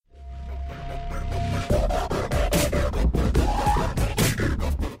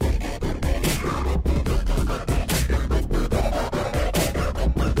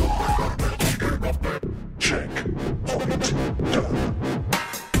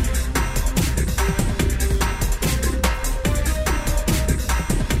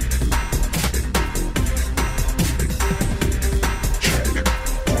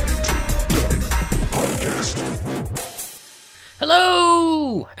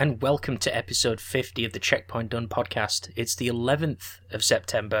and welcome to episode 50 of the Checkpoint Done podcast. It's the 11th of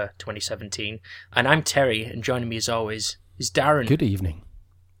September 2017, and I'm Terry, and joining me as always is Darren. Good evening.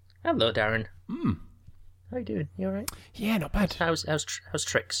 Hello, Darren. How you doing? You alright? Yeah, not bad. How's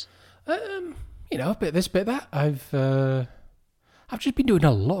tricks? You know, a bit of this, bit of that. I've just been doing a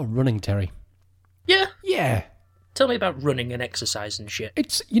lot of running, Terry. Yeah? Yeah. Tell me about running and exercise and shit.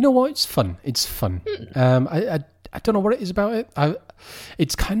 It's, you know what, it's fun. It's fun. I don't know what it is about it.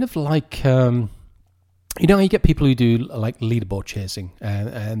 It's kind of like, you know, you get people who do like leaderboard chasing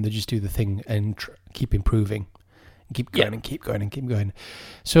and they just do the thing and keep improving, and keep going and keep going and keep going.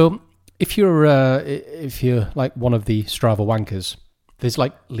 So if you're like one of the Strava wankers, there's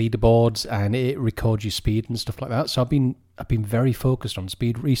like leaderboards and it records your speed and stuff like that. So I've been very focused on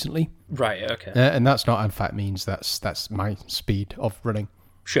speed recently. Right. Okay. And that's not, in fact, means that's my speed of running.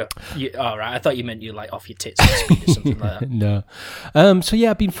 Sure. All right. I thought you meant you like off your tits on speed or something like that. No. So yeah,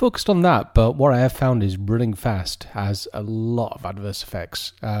 I've been focused on that. But what I have found is running fast has a lot of adverse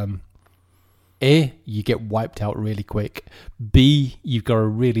effects. A, you get wiped out really quick. B, you've got to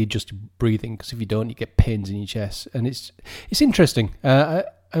really adjust your breathing, because if you don't, you get pains in your chest. And it's interesting.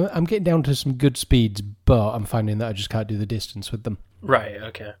 I'm getting down to some good speeds, but I'm finding that I just can't do the distance with them. Right,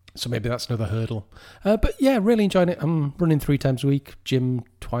 okay. So maybe that's another hurdle. But yeah, really enjoying it. I'm running 3 times a week, gym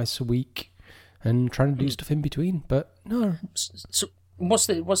twice a week, and trying to do stuff in between. But no. So what's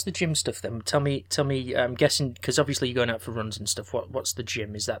the gym stuff then? Tell me. I'm guessing, because obviously you're going out for runs and stuff. What's the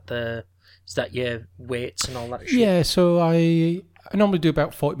gym? Is that your weights and all that shit? Yeah, so I normally do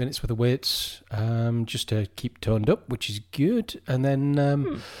about 40 minutes worth of weights, just to keep toned up, which is good. And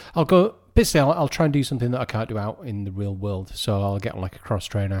then I'll go. Basically, I'll try and do something that I can't do out in the real world. So I'll get on like a cross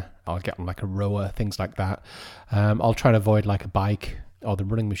trainer, I'll get on like a rower, things like that. I'll try and avoid like a bike or the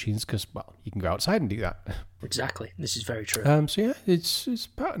running machines, because, well, you can go outside and do that. Exactly. This is very true. So yeah, it's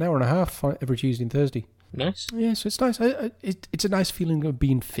about an hour and a half every Tuesday and Thursday. Nice. Yeah, so it's nice. It's a nice feeling of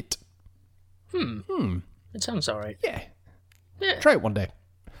being fit. It sounds alright. Yeah. Yeah. Try it one day.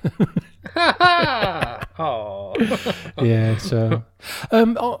 Oh. Yeah, so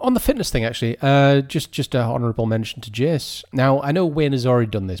on the fitness thing, actually, just an honourable mention to Jace. Now, I know Wayne has already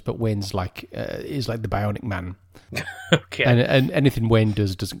done this, but Wayne's like is like the bionic man. Okay. And anything Wayne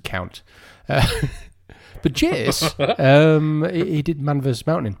does doesn't count. But Jace, he did Man vs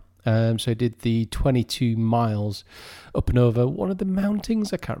Mountain. So he did the 22 miles up and over one of the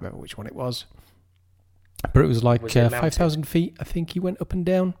mountings. I can't remember which one it was. But it was like 5,000 feet, I think he went up and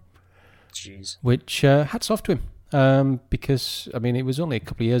down. Jeez. Which, hats off to him. Because, I mean, it was only a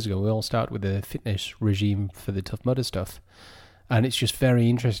couple of years ago we all started with a fitness regime for the Tough Mudder stuff. And it's just very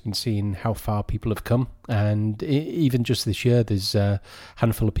interesting seeing how far people have come. And even just this year, there's a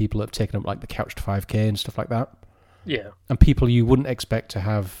handful of people that have taken up like the Couch to 5K and stuff like that. Yeah. And people you wouldn't expect to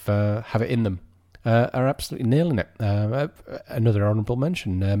have it in them are absolutely nailing it. Another honourable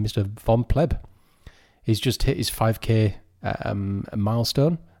mention, Mr. Von Pleb. He's just hit his 5K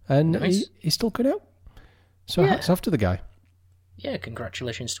milestone, and nice. he's still good out. So hats off to the guy. Yeah,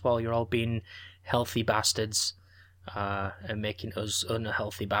 congratulations to all. You're all being healthy bastards and making us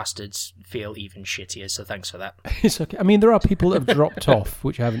unhealthy bastards feel even shittier, so thanks for that. It's okay. I mean, there are people that have dropped off,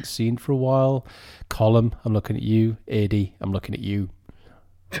 which I haven't seen for a while. Colum, I'm looking at you. AD, I'm looking at you.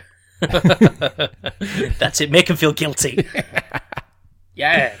 That's it. Make him feel guilty.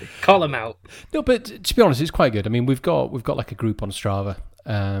 Yeah, call him out. No, but to be honest, it's quite good. I mean, we've got like a group on Strava,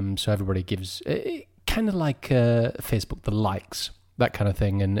 so everybody gives kind of like Facebook, the likes, that kind of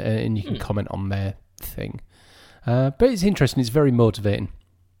thing, and you can comment on their thing. But it's interesting. It's very motivating.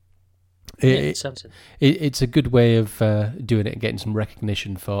 It's a good way of doing it and getting some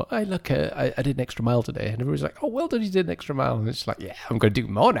recognition for, hey, look, I did an extra mile today. And everybody's like, oh, well done, you did an extra mile. And it's like, yeah, I'm going to do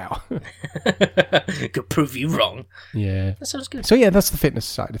more now. Could prove you wrong. Yeah. That sounds good. So, yeah, that's the fitness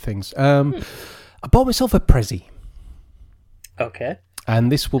side of things. I bought myself a Prezi. Okay.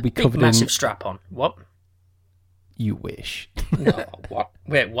 And this will be covered in... massive strap on. What? You wish. No, what?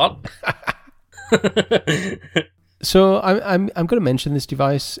 Wait, what? So I'm going to mention this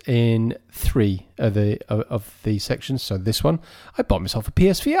device in 3 of the sections. So this one, I bought myself a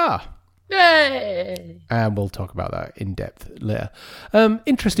PSVR. Yay! And we'll talk about that in depth later.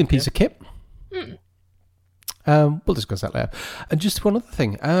 Interesting piece of kit. We'll discuss that later. And just one other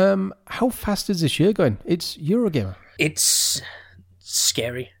thing. How fast is this year going? It's Eurogamer. It's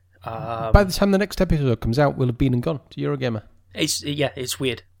scary. By the time the next episode comes out, we'll have been and gone to Eurogamer. It's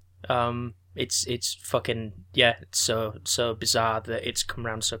weird. It's fucking, it's so bizarre that it's come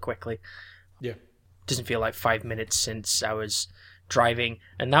around so quickly. Yeah. Doesn't feel like 5 minutes since I was driving,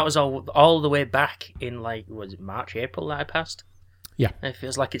 and that was all the way back in, like, was it March, April that I passed? Yeah. It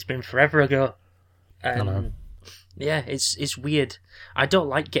feels like it's been forever ago. I know. Yeah, it's weird. I don't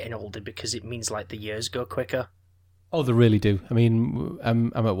like getting older because it means like the years go quicker. Oh, they really do. I mean,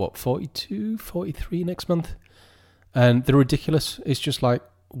 I'm at what, 42, 43 next month? And they're ridiculous. It's just like,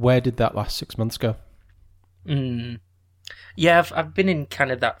 where did that last 6 months go? Yeah, I've been in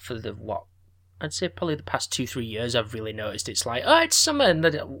kind of that for I'd say probably the past 2-3 years. I've really noticed it's like, oh, it's summer, and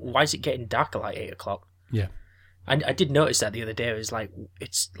then, why is it getting dark at like 8 o'clock? Yeah. And I did notice that the other day. It was like,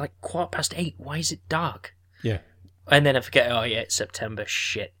 it's like 8:15. Why is it dark? Yeah. And then I forget, oh yeah, it's September.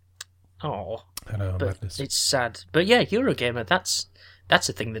 Shit. Oh. I know, But madness. it's sad. But yeah, Eurogamer, that's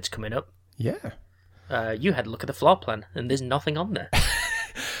a thing that's coming up. Yeah. You had a look at the floor plan, and there's nothing on there.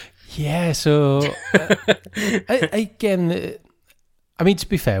 Yeah, so again, I mean, to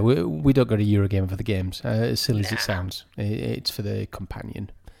be fair, we don't go to Eurogamer for the games. As silly as it sounds, it's for the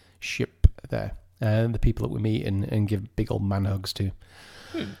companionship there, and the people that we meet and give big old man hugs to.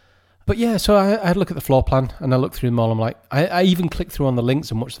 But yeah, so I had a look at the floor plan, and I looked through them all. I'm like, I even clicked through on the links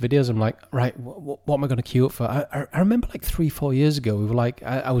and watched the videos. I'm like, right, what am I going to queue up for? I remember like 3-4 years ago, we were like,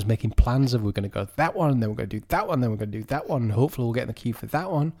 I was making plans of we're going to go that one, and then we're going to do that one, then we're going to do that one. And hopefully, we'll get in the queue for that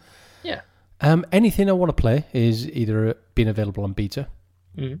one. Yeah. Anything I want to play is either being available on beta,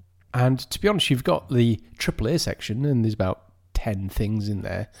 and to be honest, you've got the AAA section, and there's about 10 things in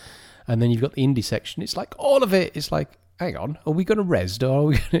there, and then you've got the indie section. It's like all of it. It's like, hang on, are we going to Rezzed or are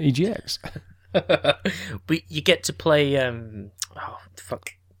we going to EGX? But you get to play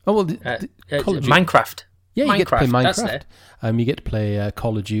Minecraft. Yeah, you get to play Minecraft. You get to play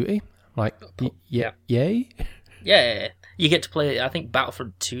Call of Duty. Like, yay? Yeah, you get to play. I think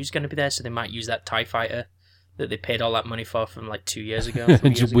Battlefront 2 is going to be there, so they might use that TIE fighter that they paid all that money for from like 2 years ago.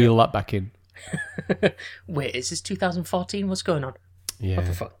 And just wheel that back in. Wait, is this 2014? What's going on? Yeah. What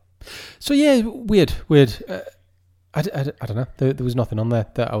the fuck? So yeah, weird. I don't know. There was nothing on there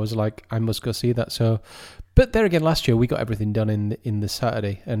that I was like, I must go see that. So, but there again, last year we got everything done in the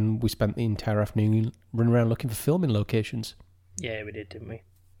Saturday, and we spent the entire afternoon running around looking for filming locations. Yeah, we did, didn't we?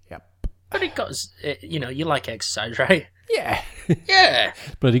 Yep. But it got, you like exercise, right? Yeah. Yeah.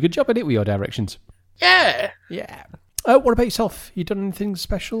 Bloody good job at it with your directions. Yeah. Yeah. What about yourself? You done anything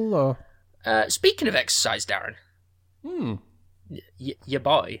special or? Speaking of exercise, Darren. Your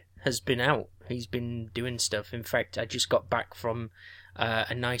boy has been out. He's been doing stuff. In fact, I just got back from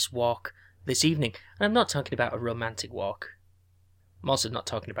a nice walk this evening. And I'm not talking about a romantic walk. I'm also not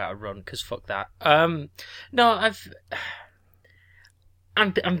talking about a run, because fuck that. No,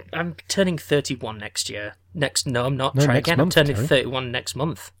 I'm turning 31 next year. No, I'm not. Try again. Month, I'm turning Terry. 31 next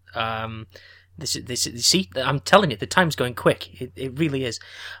month. This see, I'm telling you, the time's going quick. It really is.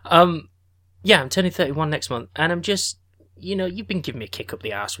 Yeah, I'm turning 31 next month, and I'm just, you've been giving me a kick up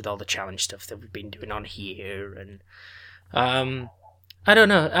the arse with all the challenge stuff that we've been doing on here, and I don't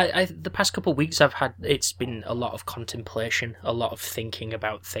know. The past couple of weeks it's been a lot of contemplation, a lot of thinking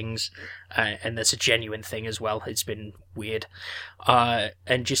about things, and that's a genuine thing as well. It's been weird,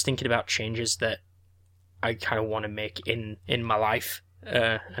 and just thinking about changes that I kind of want to make in my life,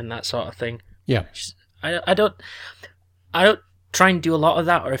 and that sort of thing. Yeah. I don't try and do a lot of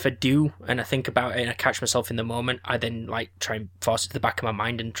that, or if I do and I think about it and I catch myself in the moment, I then try and force it to the back of my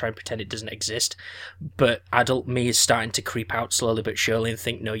mind and try and pretend it doesn't exist. But adult me is starting to creep out slowly but surely and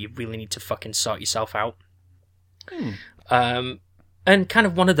think, no, you really need to fucking sort yourself out. And kind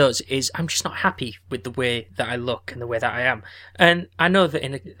of one of those is I'm just not happy with the way that I look and the way that I am. And I know that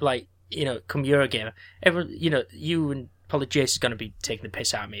come Eurogamer, you and probably Jace is going to be taking the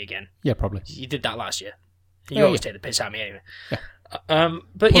piss out of me again. Yeah, probably. You did that last year. You always take the piss out of me anyway. Yeah.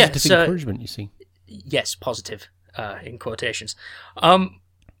 But positive encouragement, you see. Yes, positive, in quotations.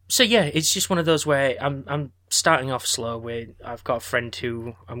 So yeah, it's just one of those where I'm starting off slow. Where I've got a friend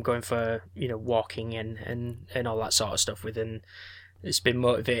who I'm going for, walking and all that sort of stuff with, and it's been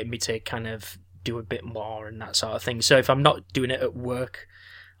motivating me to kind of do a bit more and that sort of thing. So if I'm not doing it at work,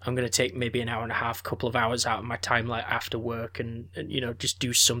 I'm going to take maybe an hour and a half, couple of hours out of my time, after work, and just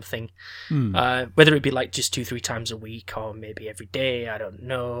do something. Whether it be just 2-3 times a week or maybe every day, I don't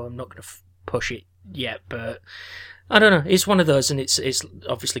know. I'm not going to push it yet, but I don't know. It's one of those, and it's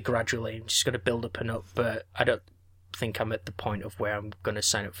obviously gradually. I'm just going to build up and up, but I don't think I'm at the point of where I'm going to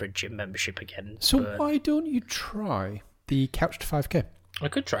sign up for a gym membership again. So why don't you try the Couch to 5K? I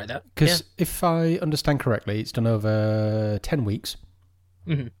could try that. Because if I understand correctly, it's done over 10 weeks.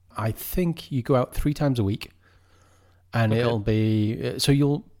 Mm-hmm. I think you go out 3 times a week, and it'll be so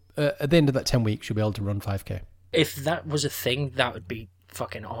you'll at the end of that 10 weeks you'll be able to run 5K. If that was a thing, that would be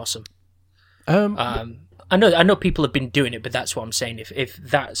fucking awesome. I know people have been doing it, but that's what I'm saying. If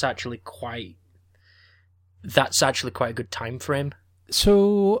that's actually quite a good time frame,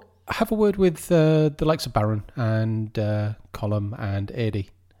 So have a word with the likes of Baron and Column and AD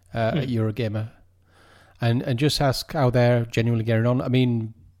at Eurogamer, and just ask how they're genuinely getting on. I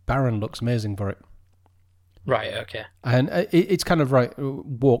mean, Baron looks amazing for it. Right, okay. And it's kind of right,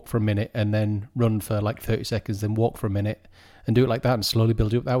 walk for a minute and then run for like 30 seconds, then walk for a minute and do it like that and slowly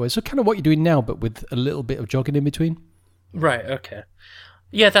build it up that way. So kind of what you're doing now, but with a little bit of jogging in between. Right, okay.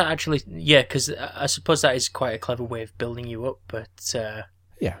 Yeah, that actually, yeah, because I suppose that is quite a clever way of building you up, but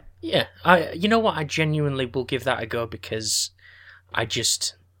Yeah. yeah, you know what, I genuinely will give that a go because I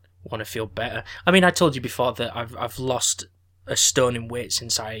just want to feel better. I mean, I told you before that I've lost a stone in weight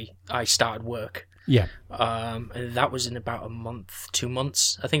since I started work. Yeah. And that was in about a month, 2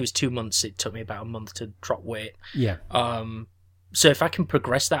 months. I think it was 2 months. It took me about a month to drop weight. Yeah. So if I can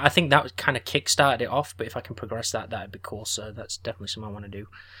progress that, I think that would kind of kick-started it off, but if I can progress that, that'd be cool. So that's definitely something I want to do.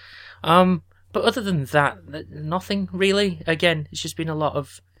 But other than that, nothing really. Again, it's just been a lot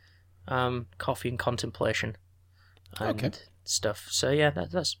of coffee and contemplation and stuff. So yeah,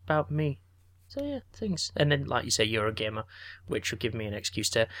 that's about me. So yeah, things. And then, like you say, Eurogamer, which will give me an excuse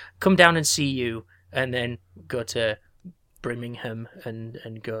to come down and see you, and then go to Birmingham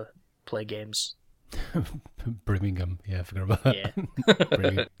and go play games. Birmingham, yeah, I forgot about that. Yeah.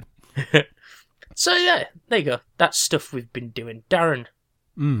 Brilliant. So yeah, there you go. That's stuff we've been doing. Darren,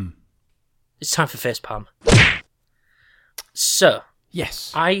 it's time for facepalm. So,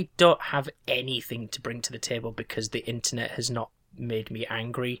 Yes. I don't have anything to bring to the table because the internet has not made me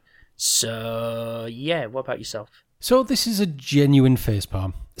angry. So, yeah, what about yourself? So this is a genuine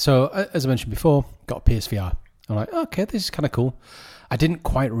facepalm. So as I mentioned before, got a PSVR. I'm like, okay, this is kind of cool. I didn't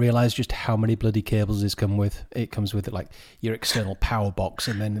quite realise just how many bloody cables this come with. It comes with like your external power box,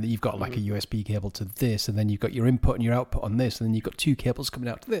 and then you've got like a USB cable to this, and then you've got your input and your output on this, and then you've got 2 cables coming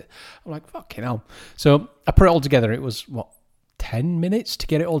out to this. I'm like, fucking hell. So I put it all together. It was, 10 minutes to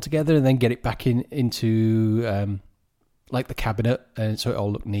get it all together and then get it back into like the cabinet, and so it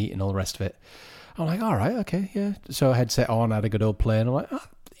all looked neat and all the rest of it. I'm like, all right, okay, yeah. So headset on, I had a good old play, and I'm like,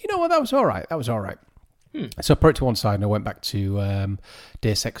 you know what, that was all right. So I put it to one side and I went back to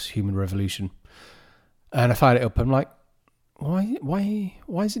Deus Ex Human Revolution, and I fired it up. I'm like, why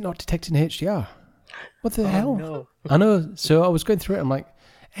is it not detecting HDR? What the hell? No. I know. So I was going through it. I'm like,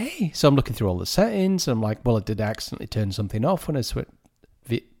 hey. So I'm looking through all the settings. And I'm like, well, I did accidentally turn something off when I switched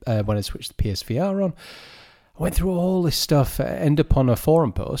the PSVR on. I went through all this stuff. End up on a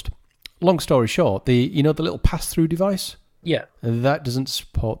forum post. Long story short, the little pass-through device. Yeah. That doesn't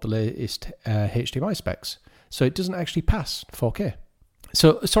support the latest HDMI specs, so it doesn't actually pass 4K.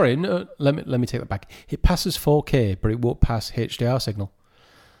 So sorry, no, let me take that back. It passes 4K, but it won't pass HDR signal,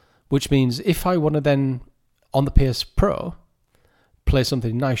 which means if I want to then on the PS Pro play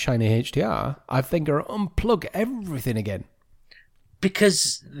something nice shiny HDR, I've then got to unplug everything again.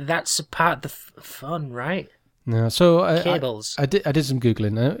 Because that's a part of the fun, right? No, so cables. I did some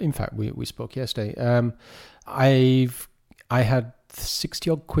googling. In fact, we spoke yesterday. I had 60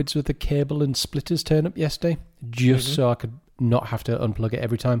 odd quids worth of cable and splitters turn up yesterday, just so I could not have to unplug it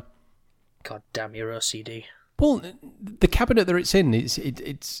every time. God damn your OCD. Well, the cabinet that it's in, it's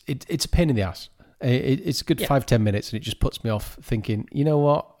a pain in the ass. It's a good 5-10 minutes, and it just puts me off thinking, you know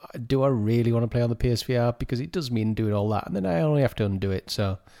what, do I really want to play on the PSVR? Because it does mean doing all that, and then I only have to undo it.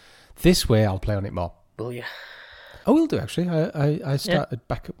 So this way, I'll play on it more. Will you? I will do, actually. I started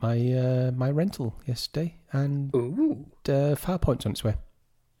back up my rental yesterday, and Farpoint's on its way.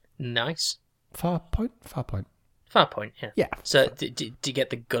 Nice. Farpoint? Farpoint, yeah. Yeah. So did you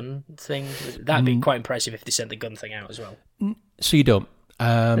get the gun thing? That'd be quite impressive if they sent the gun thing out as well. So you don't.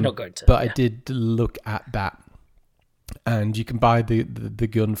 They're not going to. But I did look at that, and you can buy the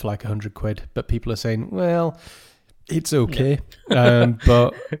gun for like 100 quid, but people are saying, well, it's okay,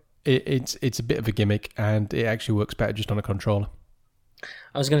 but... It's a bit of a gimmick, and it actually works better just on a controller.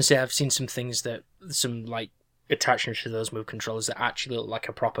 I was going to say, I've seen some things some like attachments to those Move controllers that actually look like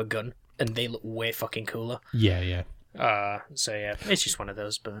a proper gun, and they look way fucking cooler. Yeah. So yeah, it's just one of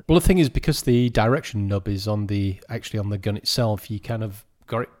those. But well, the thing is, because the direction knob is on the gun itself, you kind of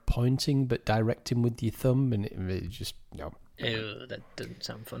got it pointing but directing with your thumb, and it just Ew, that doesn't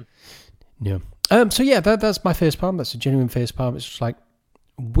sound fun. No. So yeah, that's my facepalm. That's a genuine facepalm. It's just like,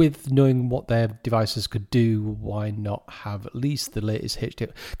 with knowing what their devices could do, why not have at least the latest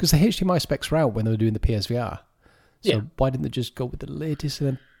HDMI? Because the HDMI specs were out when they were doing the PSVR. So why didn't they just go with the latest, and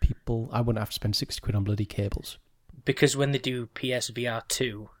then I wouldn't have to spend 60 quid on bloody cables. Because when they do PSVR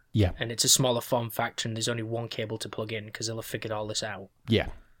 2, and it's a smaller form factor and there's only one cable to plug in, because they'll have figured all this out. Yeah.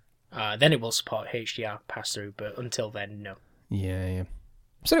 Then it will support HDR pass-through, but until then, no. Yeah.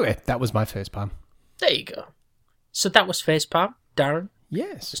 So anyway, that was my facepalm. There you go. So that was facepalm. Darren,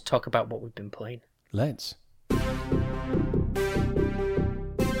 Yes. let's talk about what we've been playing. Let's.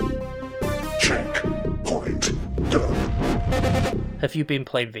 Checkpoint done. Have you been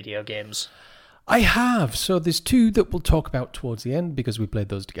playing video games? I have. So there's two that we'll talk about towards the end because we played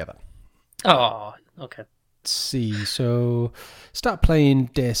those together. Oh, okay. Let's see. So start playing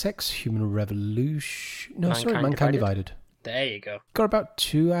Deus Ex Human Revolution. No, Mankind Divided. There you go. Got about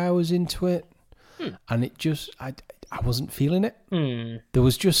 2 hours into it, and it just I wasn't feeling it. There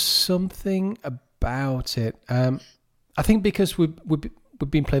was just something about it. I think because we've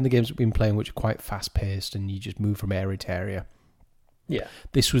been playing the games we've been playing, which are quite fast paced, and you just move from area to area. Yeah.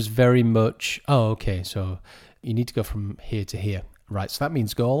 This was very much, okay, so you need to go from here to here. Right, so that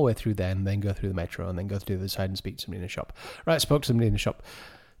means go all the way through there and then go through the metro and then go through the other side and speak to somebody in a shop. Right, I spoke to somebody in the shop.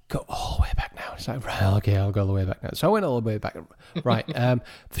 Go all the way back now. It's like, right, okay, I'll go all the way back now. So I went all the way back. Right,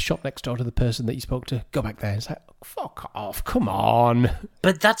 the shop next door to the person that you spoke to, go back there. It's like, fuck off, come on.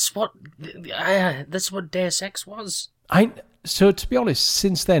 But that's what Deus Ex was. So to be honest,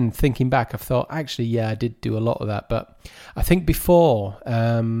 since then, thinking back, I've thought, actually, yeah, I did do a lot of that. But I think before,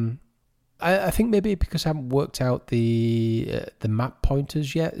 I think maybe because I haven't worked out the map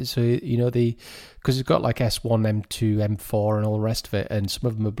pointers yet. So, because it's got like S1, M2, M4 and all the rest of it. And some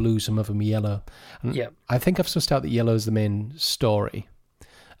of them are blue, some of them are yellow. And yeah. I think I've sussed out that yellow is the main story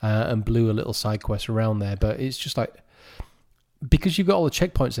and blue a little side quest around there. But it's just like, because you've got all the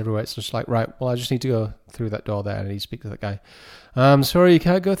checkpoints everywhere, it's just like, right, well, I just need to go through that door there and I need to speak to that guy. Sorry, you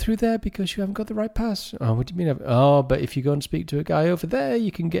can't go through there because you haven't got the right pass. Oh, what do you mean? Oh, but if you go and speak to a guy over there,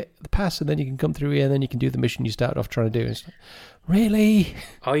 you can get the pass and then you can come through here and then you can do the mission you started off trying to do. It's like, really?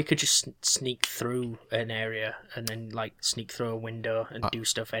 Or you could just sneak through an area and then like sneak through a window and do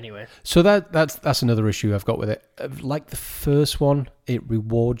stuff anyway. So that's another issue I've got with it. Like the first one, it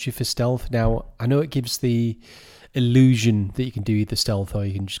rewards you for stealth. Now, I know it gives the illusion that you can do either stealth or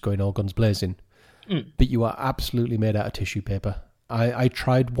you can just go in all guns blazing, but you are absolutely made out of tissue paper. I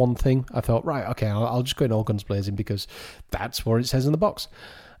tried one thing. I thought, right, okay, I'll just go in all guns blazing because that's what it says in the box,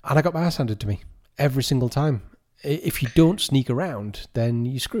 and I got my ass handed to me every single time. If you don't sneak around, then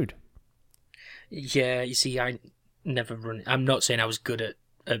you're screwed. Yeah, you see, I never run. I'm not saying I was good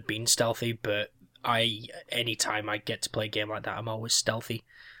at being stealthy, but anytime I get to play a game like that, I'm always stealthy.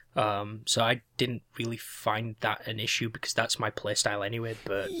 So I didn't really find that an issue because that's my playstyle anyway.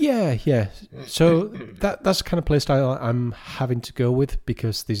 But yeah. So that's the kind of playstyle I'm having to go with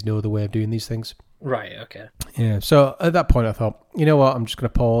because there's no other way of doing these things. Right. Okay. Yeah. So at that point, I thought, you know what? I'm just going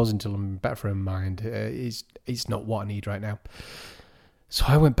to pause until I'm better in mind. It's not what I need right now. So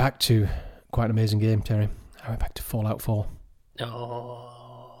I went back to quite an amazing game, Terry. I went back to Fallout 4.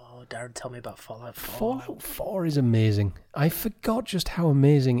 Oh, Darren, tell me about Fallout 4. Fallout 4 is amazing. I forgot just how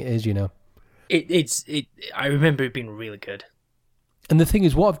amazing it is, It's I remember it being really good. And the thing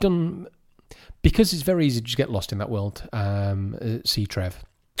is, what I've done, because it's very easy to just get lost in that world, see Trev.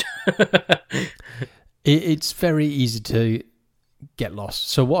 It's very easy to get lost.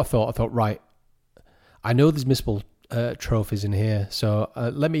 So what I thought, right, I know there's missable trophies in here, so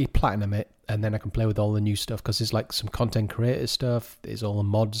let me platinum it, and then I can play with all the new stuff, because there's like some content creator stuff, there's all the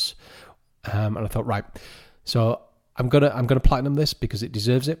mods, and I thought, right, so I'm gonna platinum this because it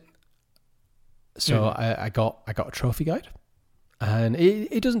deserves it. So I got a trophy guide, and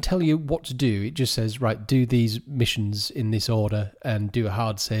it doesn't tell you what to do. It just says, right, do these missions in this order, and do a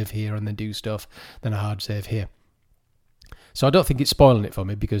hard save here, and then do stuff, then a hard save here. So I don't think it's spoiling it for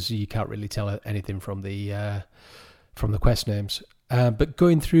me, because you can't really tell anything from the quest names. But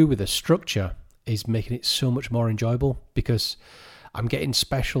going through with a structure is making it so much more enjoyable, because I'm getting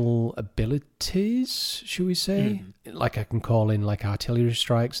special abilities, should we say? Like I can call in like artillery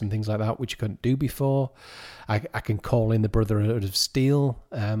strikes and things like that, which I couldn't do before. I can call in the Brotherhood of Steel,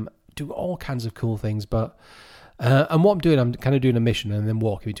 do all kinds of cool things. But and what I'm doing, I'm kind of doing a mission and then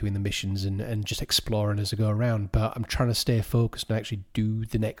walking between the missions and just exploring as I go around. But I'm trying to stay focused and actually do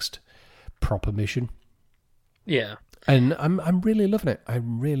the next proper mission. Yeah. And I'm really loving it.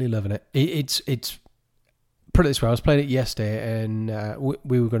 I'm really loving it. It's put it this way, I was playing it yesterday, and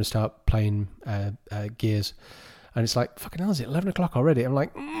we were going to start playing Gears, and it's like, fucking hell, is it 11 o'clock already? I'm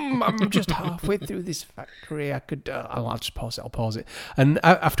like, I'm just halfway through this factory. I could, I'll just pause it. I'll pause it. And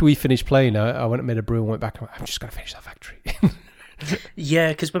after we finished playing, I went and made a brew and went back. I'm just going to finish that factory. Yeah,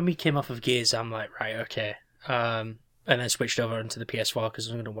 because when we came off of Gears, I'm like, right, okay. And I switched over into the PS4 because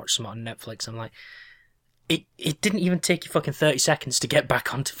I was going to watch some on Netflix. I'm like, it didn't even take you fucking 30 seconds to get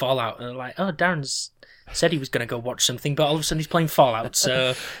back onto Fallout. And I'm like, oh, Darren's said he was going to go watch something, but all of a sudden he's playing Fallout,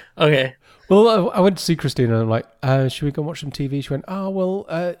 so okay. Well, I went to see Christina and I'm like, should we go watch some TV? She went, oh,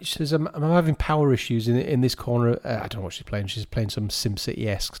 well, she says, I'm having power issues in this corner. I don't know what she's playing. She's playing some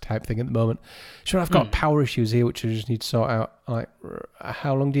SimCity-esque type thing at the moment. She went, I've got power issues here, which I just need to sort out. I'm like,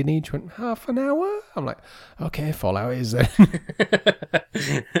 how long do you need? She went, half an hour? I'm like, okay, Fallout is then.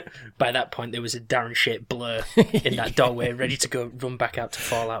 By that point, there was a Darren-shaped blur in that doorway, ready to go run back out to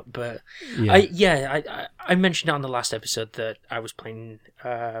Fallout. But I mentioned it on the last episode that I was playing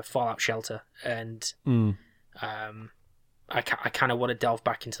Fallout Shelter, and I kind of want to delve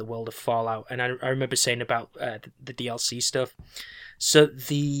back into the world of Fallout. And I remember saying about the DLC stuff. So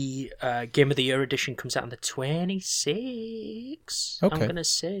the Game of the Year edition comes out on the 26th. Okay. I'm going to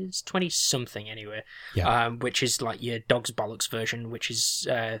say it's 20-something anyway. Yeah. Which is like your Dog's Bollocks version, which is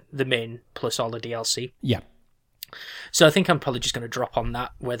the main plus all the DLC. Yeah. So I think I'm probably just going to drop on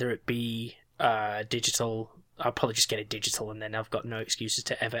that, whether it be digital. I'll probably just get it digital, and then I've got no excuses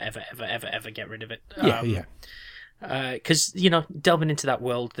to ever get rid of it. Yeah. Because, delving into that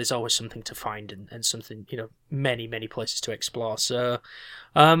world, there's always something to find and something, many, many places to explore. So,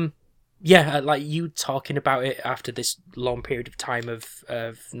 like you talking about it after this long period of time of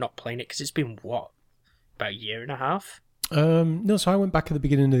not playing it, because it's been, about a year and a half? No, so I went back at the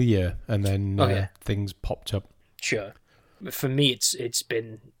beginning of the year, and then things popped up. Sure. For me, it's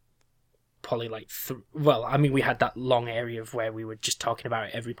been probably like we had that long area of where we were just talking about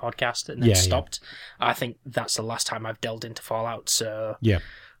it every podcast and then stopped. I think that's the last time I've delved into Fallout, so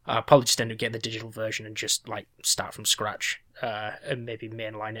I'll probably just end up getting the digital version and just like start from scratch and maybe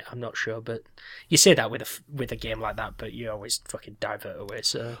mainline it. I'm not sure, but you say that with a game like that, but you always fucking divert away.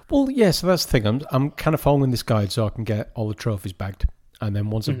 So so that's the thing. I'm kind of following this guide so I can get all the trophies bagged, and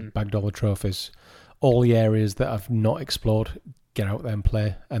then once I've bagged all the trophies, all the areas that I've not explored, get out there and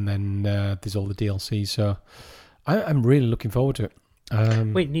play, and then there's all the DLC. So I'm really looking forward to it.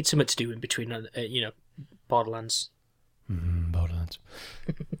 We need something to do in between, Borderlands. Borderlands.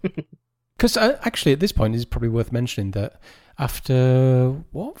 Because actually, at this point, it's probably worth mentioning that after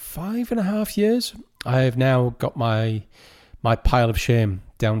 5.5 years, I've now got my pile of shame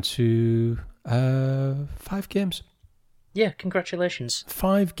down to 5 games. Yeah, congratulations.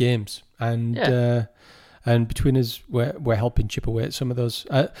 5 games, and between us, we're helping chip away at some of those.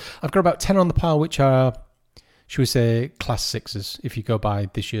 I've got about 10 on the pile, which are, should we say, class 6s, if you go by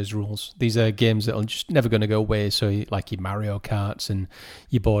this year's rules. These are games that are just never going to go away, so like your Mario Karts and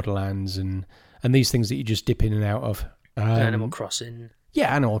your Borderlands and these things that you just dip in and out of. Animal Crossing.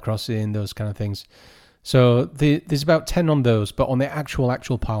 Yeah, Animal Crossing, those kind of things. So there's about 10 on those, but on the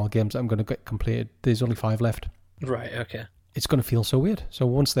actual pile of games that I'm going to get completed, there's only 5 left. Right, okay. It's going to feel so weird. So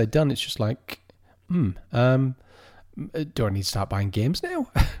once they're done, it's just like, do I need to start buying games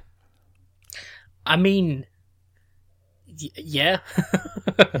now? I mean, yeah.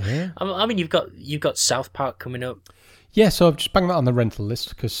 I mean, you've got South Park coming up. Yeah, so I've just banged that on the rental list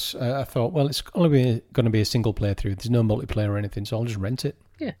because I thought, well, it's only going to be a single playthrough. There's no multiplayer or anything, so I'll just rent it.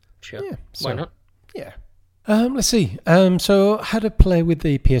 Yeah, sure. Yeah, why not? Yeah. Let's see. So I had to play with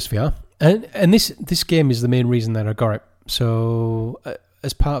the PSVR, and this game is the main reason that I got it. So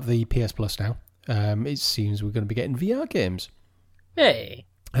as part of the PS Plus now, it seems we're going to be getting VR games. Hey.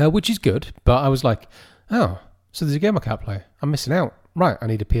 Which is good, but I was like, oh, so there's a game I can't play. I'm missing out. Right, I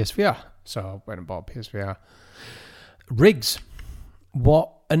need a PSVR. So I went and bought a PSVR. Rigs.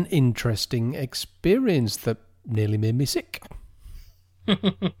 What an interesting experience that nearly made me sick.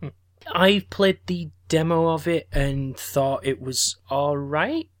 I played the demo of it and thought it was all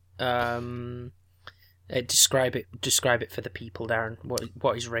right. Describe it for the people, Darren.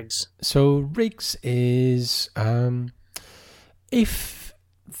 What is Rigs? So Rigs is if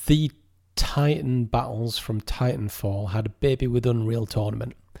the Titan battles from Titanfall had a baby with Unreal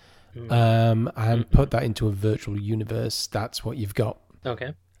Tournament and put that into a virtual universe, that's what you've got.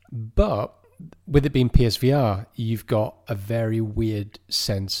 Okay. But with it being PSVR, you've got a very weird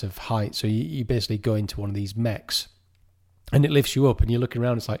sense of height. So you basically go into one of these mechs and it lifts you up and you're looking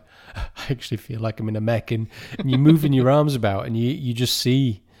around. It's like, I actually feel like I'm in a mech, and you're moving your arms about and you just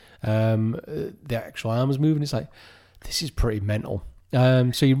see the actual arms moving. It's like, this is pretty mental.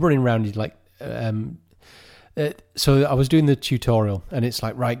 So you're running around, you're like, so I was doing the tutorial and it's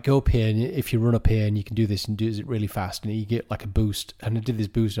like, right, go up here, and if you run up here and you can do this and do it really fast and you get like a boost, and I did this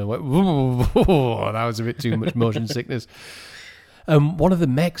boost and I went, whoa, that was a bit too much motion sickness. One of the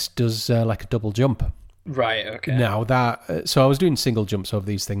mechs does like a double jump. Right, okay. Now that, so I was doing single jumps over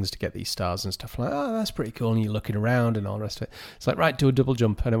these things to get these stars and stuff. I'm like, oh, that's pretty cool. And you're looking around and all the rest of it. It's like, right, do a double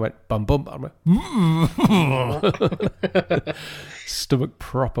jump. And I went, bum, bum. I went, stomach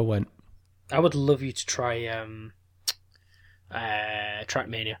proper went. I would love you to try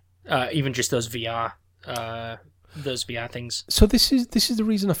Trackmania. even just those VR things. So this is the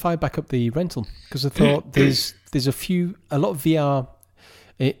reason I fired back up the rental, because I thought there's a lot of VR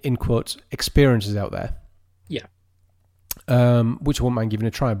in quotes experiences out there. Yeah. Which I won't mind giving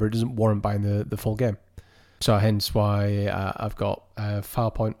a try, but it doesn't warrant buying the full game. So hence why I've got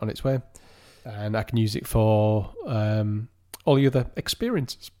Farpoint on its way, and I can use it for all the other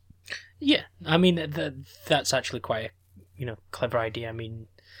experiences. Yeah, I mean that's actually quite a clever idea. I mean,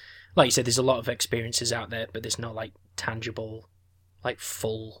 like you said, there's a lot of experiences out there, but there's not like tangible, like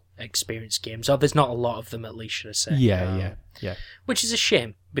full experience games, or there's not a lot of them, at least, should I say? Yeah. Which is a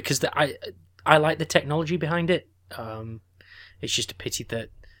shame, because I like the technology behind it. It's just a pity that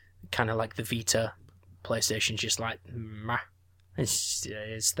kind of like the Vita, PlayStation's just like, meh.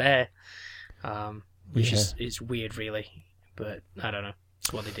 It's there, which is it's weird, really. But I don't know.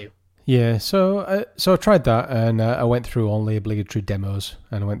 It's what they do. Yeah, so I tried that, and I went through all the obligatory demos,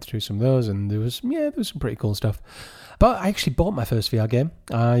 and I went through some of those, and there was some pretty cool stuff. But I actually bought my first VR game.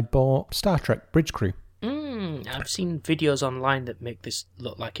 I bought Star Trek Bridge Crew. I've seen videos online that make this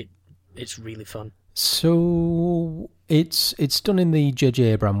look like it's really fun. So it's done in the J.J.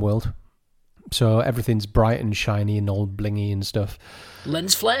 Abrams world. So everything's bright and shiny and all blingy and stuff.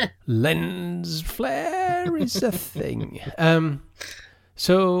 Lens flare? Lens flare is a thing.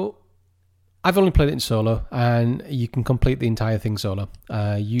 So I've only played it in solo, and you can complete the entire thing solo.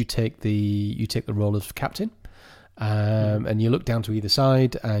 You take the role of captain, and you look down to either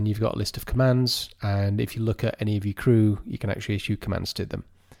side, and you've got a list of commands. And if you look at any of your crew, you can actually issue commands to them.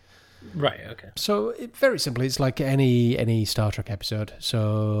 Right. Okay. So very simply, it's like any Star Trek episode.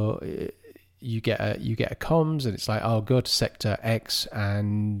 So you get a comms, and it's like, oh, go to sector X,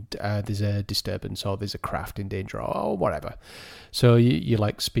 and there's a disturbance, or there's a craft in danger, or whatever. So you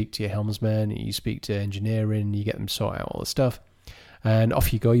like speak to your helmsman, you speak to engineering, you get them sort out all the stuff, and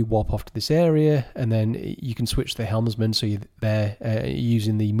off you go. You warp off to this area, and then you can switch the helmsman, so you're there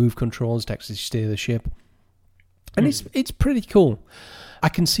using the move controls to actually steer the ship, and it's pretty cool. I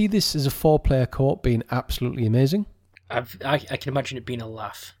can see this as a 4-player co-op being absolutely amazing. I can imagine it being a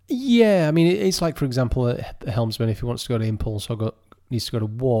laugh. Yeah, I mean, it's like, for example, the helmsman, if he wants to go to impulse or needs to go to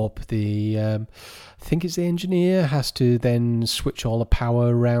warp, I think it's the engineer has to then switch all the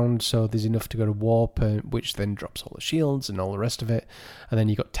power around so there's enough to go to warp, which then drops all the shields and all the rest of it. And then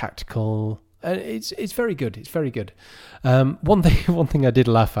you got tactical. It's very good. It's very good. One thing I did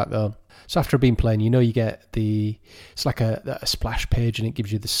laugh at, though. So after I've been playing, you get it's like a splash page, and it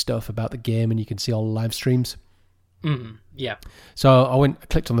gives you the stuff about the game, and you can see all the live streams. Yeah. So I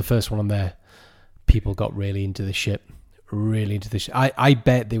clicked on the first one on there. People got really into the ship. Really into the ship. I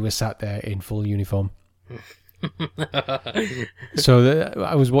bet they were sat there in full uniform. So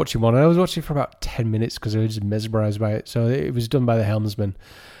I was watching one, and I was watching for about 10 minutes because I was just mesmerised by it. So it was done by the helmsman.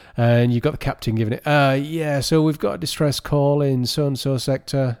 And you got the captain giving it, so we've got a distress call in so-and-so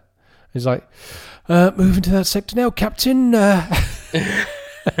sector. He's like, moving to that sector now, Captain.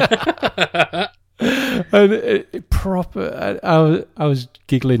 And proper, I was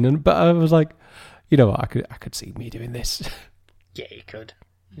giggling, but I was like, you know what, I could see me doing this. Yeah, you could.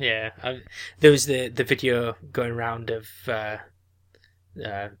 Yeah, there was the video going around of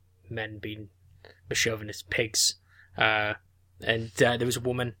men being chauvinist pigs, and there was a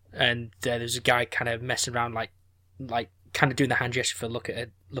woman, and there was a guy kind of messing around, like kind of doing the hand gesture for look at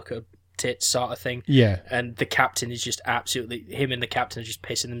tits sort of thing. Yeah. And the captain is just him and the captain are just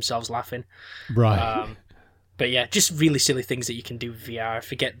pissing themselves laughing. Right. But yeah, just really silly things that you can do with VR. I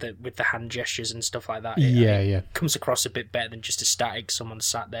forget that with the hand gestures and stuff like that. It comes across a bit better than just a static someone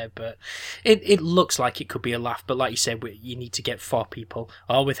sat there. But it looks like it could be a laugh. But like you said, you need to get 4 people,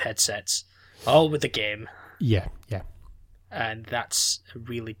 all with headsets, all with the game. Yeah. And that's a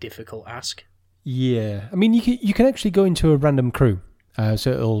really difficult ask. Yeah. I mean, you can actually go into a random crew.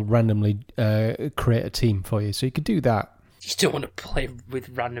 So it'll randomly create a team for you. So you could do that. You don't want to play with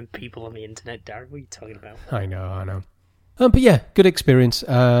random people on the internet, Darren. What are you talking about? I know. But yeah, good experience.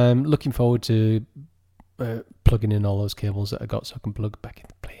 Looking forward to plugging in all those cables that I got so I can plug back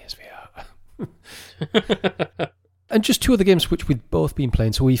into PlaySVR. And just 2 other games which we've both been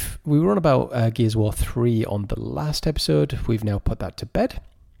playing. So we were on about Gears of War 3 on the last episode. We've now put that to bed.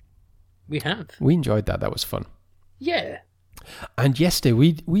 We have. We enjoyed that. That was fun. Yeah. And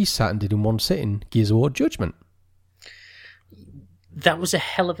yesterday we sat and did in one sitting Gears of War Judgment. That was a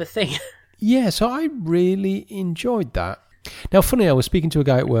hell of a thing. Yeah, so I really enjoyed that. Now, funny, I was speaking to a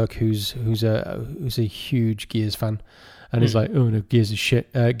guy at work who's a huge Gears fan, and he's like, "Oh no, Gears is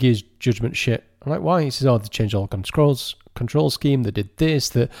shit. Gears Judgment shit." I'm like, "Why?" He says, "Oh, they changed all the control scheme. They did this.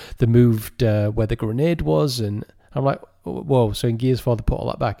 They moved where the grenade was, and I'm like, whoa, so in Gears 4 they put all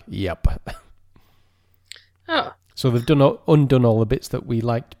that back? Yep. Oh, So they've undone all the bits that we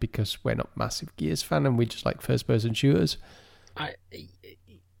liked because we're not massive Gears fan and we just like first-person shooters.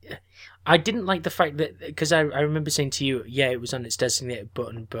 I didn't like the fact that, because I remember saying to you, yeah, it was on its designated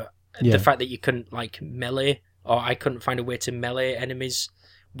button, but Yeah. the fact that you couldn't like melee, or I couldn't find a way to melee enemies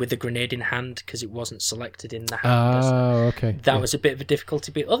with a grenade in hand because it wasn't selected in the hand. Oh, okay. That was a bit of a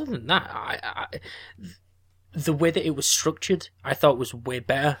difficulty. But other than that, the way that it was structured, I thought was way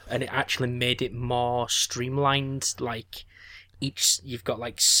better, and it actually made it more streamlined. Like you've got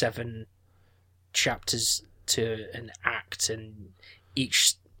like 7 chapters to an act, and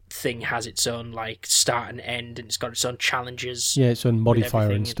each thing has its own like start and end, and it's got its own challenges. Yeah, it's on modifier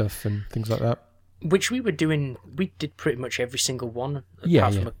everything. and stuff and things like that. Which we did pretty much every single one,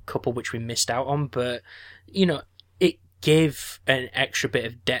 apart from a couple which we missed out on. But, it gave an extra bit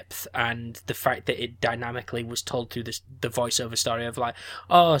of depth, and the fact that it dynamically was told through the voiceover story of like,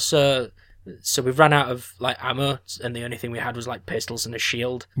 oh, so we ran out of like ammo, and the only thing we had was like pistols and a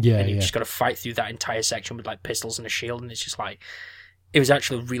shield. Yeah, and you yeah. just got to fight through that entire section with like pistols and a shield, and it's just like, it was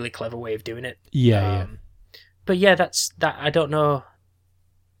actually a really clever way of doing it. Yeah, But yeah, that's that. I don't know.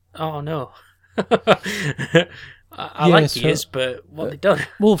 Oh no. I like Gears, but what they done?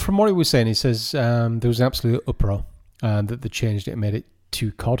 Well, from what he was saying, he says there was an absolute uproar that they changed it and made it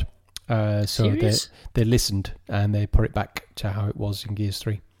too COD. So Serious? they listened and they put it back to how it was in Gears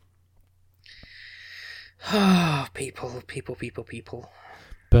 3. Oh, people.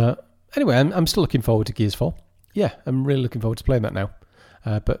 But anyway, I'm still looking forward to Gears 4. Yeah, I'm really looking forward to playing that now.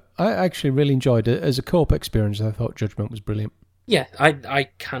 But I actually really enjoyed it. As a co-op experience, I thought Judgment was brilliant. Yeah, I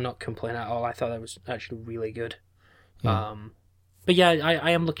cannot complain at all. I thought that was actually really good. Yeah. But yeah,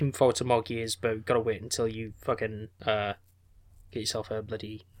 I am looking forward to more Gears, but we've got to wait until you fucking get yourself a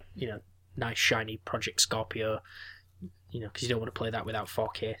bloody, nice shiny Project Scorpio, because you don't want to play that without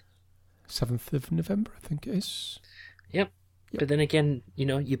 4K. 7th of November, I think it is. Yep. But then again,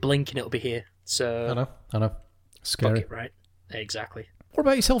 you blink and it'll be here. So I know. Scary. fuck it, right? Exactly. What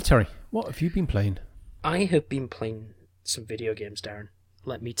about yourself, Terry? What have you been playing? I have been playing some video games, Darren.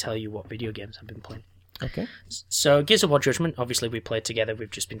 Let me tell you what video games I've been playing. Okay. So, Gears of War Judgment, obviously we played together. We've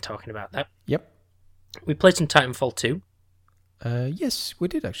just been talking about that. Yep. We played some Titanfall 2. Yes, we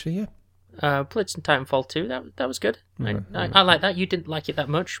did actually, yeah. Played some Titanfall 2. That was good. I like that. You didn't like it that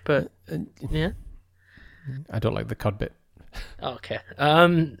much, but yeah. I don't like the COD bit. Okay.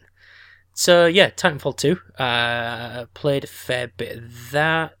 So yeah, Titanfall 2. Played a fair bit of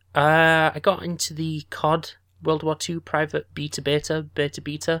that. I got into the COD World War II private beta.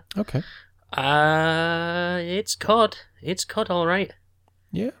 Okay. It's COD. It's COD, all right.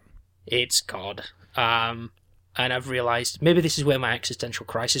 Yeah. It's COD. And I've realised maybe this is where my existential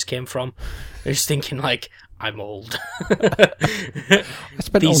crisis came from. I was thinking like, I'm old. I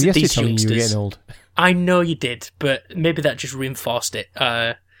spent all yesterday telling you were getting old. I know you did, but maybe that just reinforced it.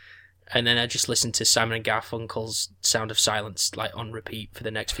 And then I just listened to Simon and Garfunkel's Sound of Silence like on repeat for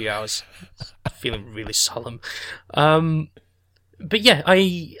the next few hours, feeling really solemn. But yeah,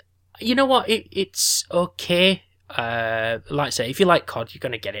 you know what? It's okay. Like I say, if you like COD, you're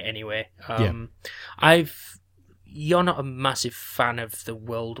gonna get it anyway. You're not a massive fan of the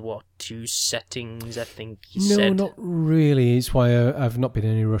World War II settings, I think you said. No, not really. It's why I've not been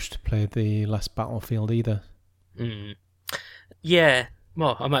in any rush to play the last Battlefield either. Yeah,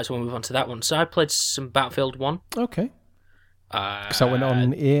 well, I might as well move on to that one. So I played some Battlefield 1. Okay. Because that went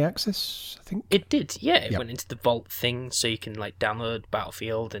on EA Access, I think? It did, yeah. It went into the Vault thing, so you can like download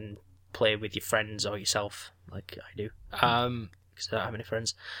Battlefield and play with your friends or yourself, like I do. Because I don't have any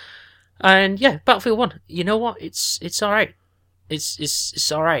friends. And yeah, Battlefield 1. You know what? It's alright.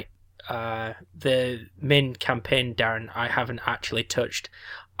 It's alright. The main campaign, Darren, I haven't actually touched.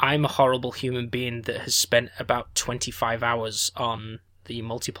 I'm a horrible human being that has spent about 25 hours on the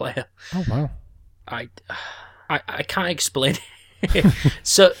multiplayer. Oh, wow. I can't explain it.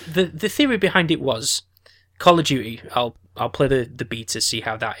 So the theory behind it was Call of Duty. I'll play the beta, see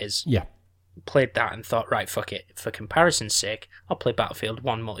how that is. Yeah. Played that and thought, right, fuck it. For comparison's sake, I'll play Battlefield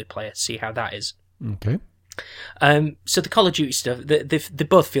 1 multiplayer, see how that is. Okay. So the Call of Duty stuff, they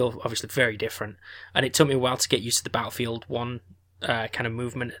both feel obviously very different, and it took me a while to get used to the Battlefield 1 kind of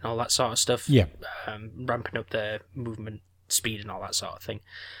movement and all that sort of stuff. Yeah. Ramping up the movement speed and all that sort of thing.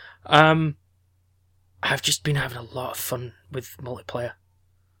 I've just been having a lot of fun with multiplayer.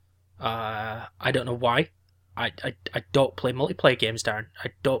 I don't know why. I don't play multiplayer games, Darren. I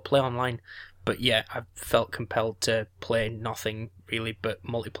don't play online. But yeah, I've felt compelled to play nothing really but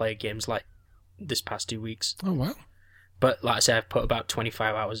multiplayer games like this past 2 weeks. Oh, wow. But like I said, I've put about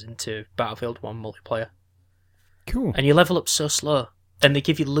 25 hours into Battlefield 1 multiplayer. Cool. And you level up so slow. And they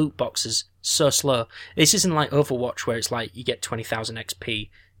give you loot boxes so slow. This isn't like Overwatch where it's like you get 20,000 XP,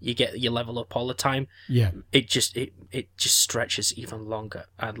 you level up all the time. Yeah. It just stretches even longer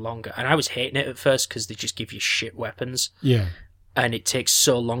and longer. And I was hating it at first because they just give you shit weapons. Yeah. And it takes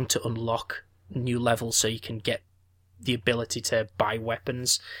so long to unlock new levels so you can get the ability to buy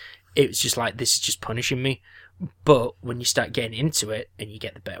weapons. It was just like, this is just punishing me. But when you start getting into it and you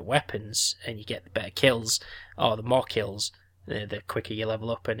get the better weapons and you get the better kills, or the more kills, the quicker you level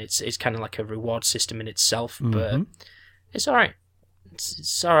up, and it's kind of like a reward system in itself. But it's all right.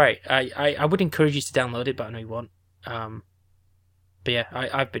 It's all right. I would encourage you to download it, but I know you won't. But yeah,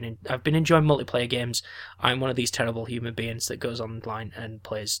 I've been enjoying multiplayer games. I'm one of these terrible human beings that goes online and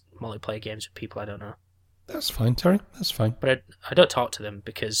plays multiplayer games with people I don't know. That's fine, Terry. That's fine. But I don't talk to them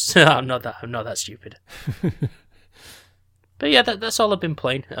because I'm not that stupid. But yeah, that's all I've been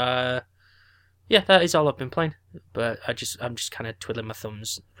playing. Yeah, that is all I've been playing. But I'm just kind of twiddling my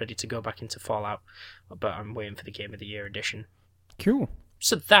thumbs, ready to go back into Fallout. But I'm waiting for the Game of the Year edition. Cool.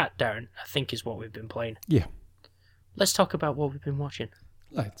 So that, Darren, I think is what we've been playing. Yeah. Let's talk about what we've been watching.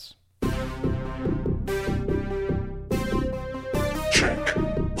 Let's.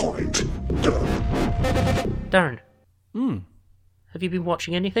 Checkpoint done. Darren, Have you been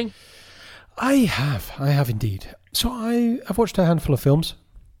watching anything? I have indeed. So I've watched a handful of films.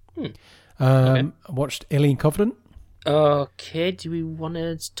 Okay. I watched Alien Covenant. Okay, do we want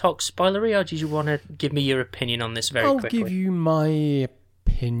to talk spoilery, or do you want to give me your opinion on this very quickly? I'll give you my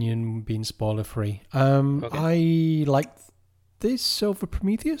opinion, being spoiler free. I liked this over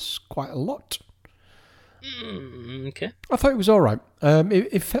Prometheus quite a lot. Okay. I thought it was all right.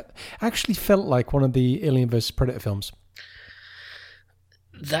 It actually felt like one of the Alien vs Predator films.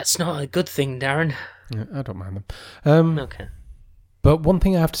 That's not a good thing, Darren. Yeah, I don't mind them. Okay. But one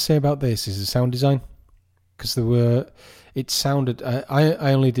thing I have to say about this is the sound design, because it sounded.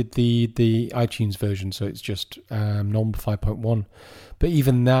 I only did the iTunes version, so it's just normal 5.1. But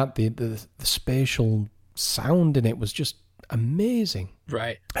even that, the spatial sound in it was just amazing.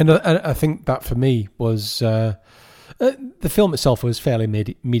 Right. And I think that for me was the film itself was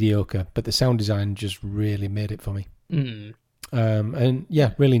fairly mediocre, but the sound design just really made it for me. And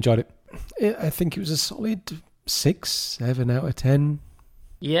yeah, really enjoyed it. I think it was a solid 6-7 out of 10.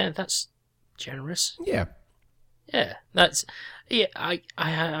 Yeah, that's generous. Yeah. Yeah, that's... Yeah,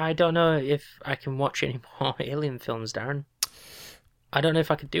 I don't know if I can watch any more Alien films, Darren. I don't know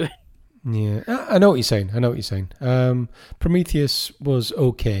if I could do it. Yeah, I know what you're saying. Prometheus was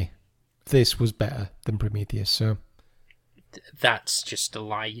okay. This was better than Prometheus, so... That's just a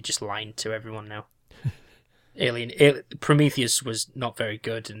lie. You're just lying to everyone now. Prometheus was not very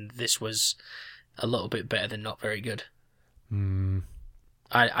good, and this was a little bit better than not very good.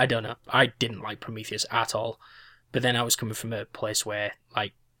 I don't know. I didn't like Prometheus at all, but then I was coming from a place where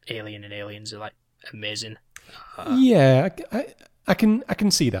like Alien and Aliens are like amazing. Yeah, I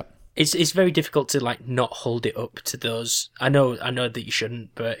can see that. It's very difficult to like not hold it up to those. I know that you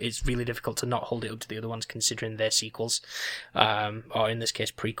shouldn't, but it's really difficult to not hold it up to the other ones considering they're sequels, or in this case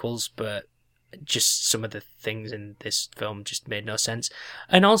prequels. But just some of the things in this film just made no sense,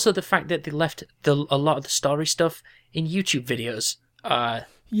 and also the fact that they left a lot of the story stuff in YouTube videos,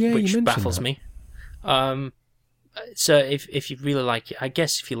 which baffles me. So if you really like it, I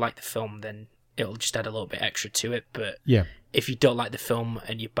guess if you like the film, then it'll just add a little bit extra to it. But yeah, if you don't like the film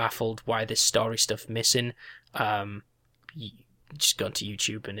and you're baffled why this story stuff missing, you just go to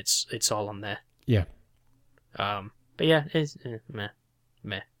YouTube and it's all on there. Yeah. But yeah, it's meh.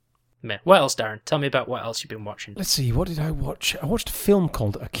 What else, Darren? Tell me about what else you've been watching. Let's see, what did I watch? I watched a film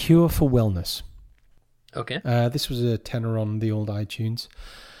called A Cure for Wellness. Okay. This was a tenner on the old iTunes.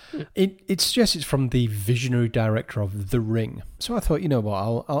 It suggests it's from the visionary director of The Ring. So I thought, you know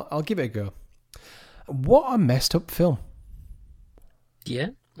what, I'll give it a go. What a messed up film. Yeah.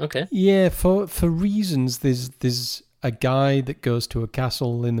 Okay. Yeah, for reasons, there's a guy that goes to a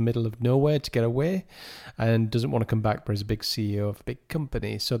castle in the middle of nowhere to get away and doesn't want to come back, but he's a big CEO of a big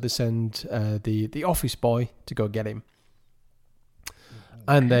company. So they send the office boy to go get him. Okay.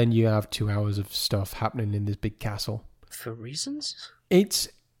 And then you have 2 hours of stuff happening in this big castle. For reasons? It's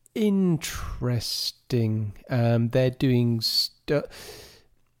interesting. They're doing stuff.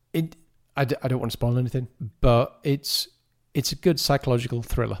 I don't want to spoil anything, but it's a good psychological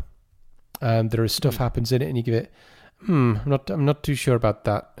thriller. There is stuff happens in it, and you give it. I'm not too sure about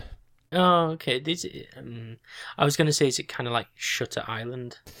that. Oh, okay. I was going to say, is it kind of like Shutter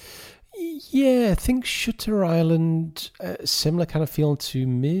Island? Yeah, I think Shutter Island, similar kind of feel to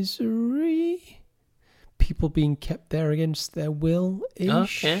Misery, people being kept there against their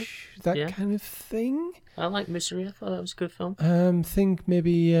will-ish. Okay. That Yeah. kind of thing. I like Misery. I thought that was a good film. Think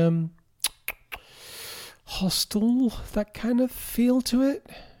maybe Hostel, that kind of feel to it.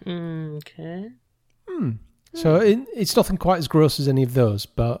 Okay. So it's nothing quite as gross as any of those,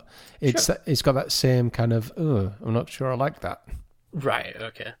 but it's got that same kind of, I'm not sure I like that. Right,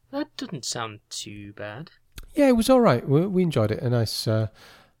 okay. That doesn't sound too bad. Yeah, it was all right. We enjoyed it. A nice,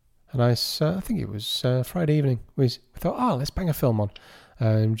 I think it was Friday evening. We thought, let's bang a film on.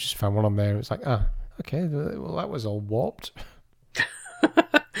 And just found one on there. It was like, okay, well, that was all warped.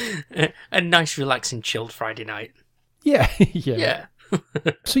 A nice, relaxing, chilled Friday night. Yeah. Yeah.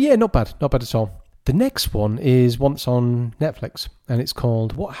 So yeah, not bad at all. The next one is one that's on Netflix, and it's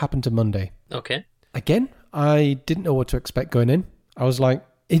called What Happened to Monday. Okay. Again, I didn't know what to expect going in. I was like,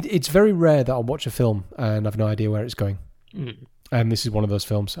 it's very rare that I'll watch a film and have no idea where it's going. And this is one of those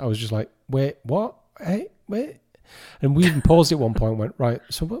films. I was just like, wait, what? Hey, wait. And we even paused at one point and went, right,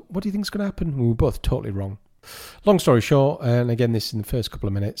 so what do you think is going to happen? And we were both totally wrong. Long story short, and again, this is in the first couple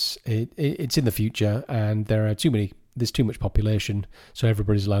of minutes, it's in the future, and there's too much population, so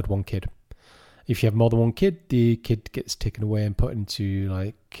everybody's allowed one kid. If you have more than one kid, the kid gets taken away and put into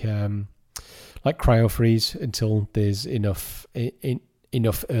like cryo freeze until there's enough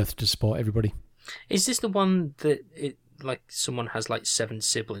Earth to support everybody. Is this the one that someone has like 7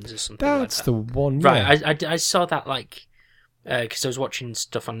 siblings or something That's like that? the one, yeah. Right, I saw that because I was watching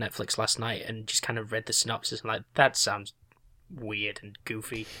stuff on Netflix last night and just kind of read the synopsis and like, that sounds weird and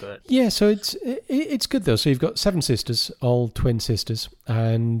goofy, but... Yeah, so it's good though. So you've got 7 sisters, all twin sisters,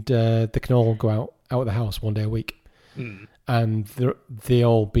 and they can all go out of the house one day a week. And they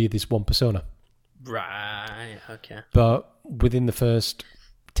all be this one persona. Right, okay. But within the first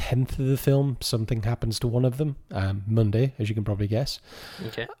 10th of the film, something happens to one of them, Monday, as you can probably guess.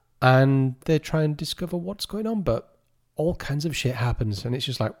 Okay. And they try and discover what's going on, but all kinds of shit happens, and it's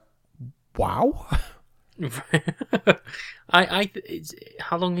just like, wow.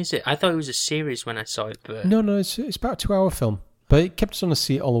 How long is it? I thought it was a series when I saw it, but... No, it's about a 2-hour film. But it kept us on a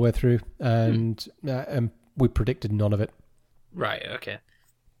seat all the way through, and we predicted none of it. Right, okay.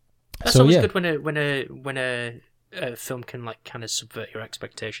 That's always good when a film can like kind of subvert your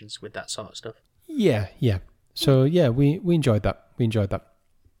expectations with that sort of stuff. Yeah. So yeah, we enjoyed that.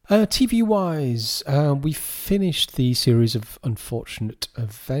 TV-wise, we finished the series of Unfortunate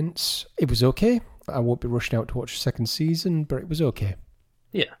Events. It was okay. I won't be rushing out to watch the second season, but it was okay.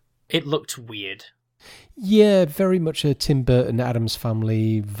 Yeah. It looked weird. Yeah, very much a Tim Burton Addams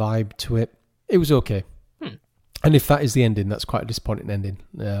Family vibe to it. It was okay. And if that is the ending, that's quite a disappointing ending.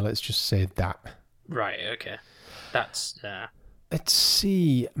 Let's just say that. Right, okay. That's... Let's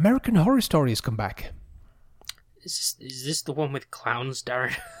see. American Horror Story has come back. Is this the one with clowns,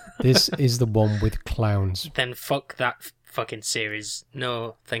 Darren? This is the one with clowns. Then fuck that fucking series.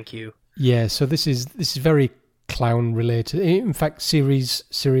 No, thank you. Yeah, so this is very clown related. In fact, series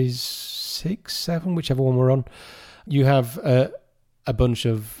 6, 7, whichever one we're on, you have a bunch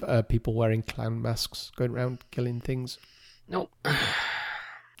of people wearing clown masks going around killing things. No.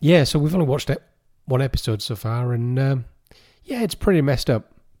 Yeah, so we've only watched one episode so far, and yeah, it's pretty messed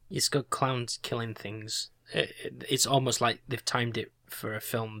up. It's got clowns killing things. It's almost like they've timed it for a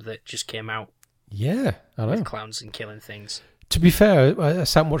film that just came out. Yeah, I know. With clowns and killing things. To be fair, I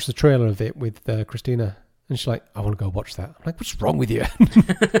sat and watched the trailer of it with Christina, and she's like, I want to go watch that. I'm like, what's wrong with you?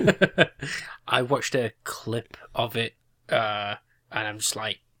 I watched a clip of it, and I'm just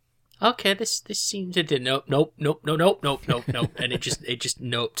like, okay, this seems to do nope, and it just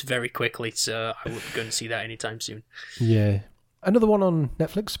noped very quickly, so I wouldn't go and see that anytime soon. Yeah. Another one on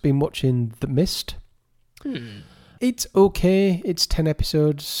Netflix, been watching The Mist. It's okay. It's 10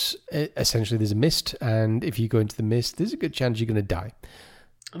 episodes. Essentially, there's a mist, and if you go into the mist, there's a good chance you're going to die.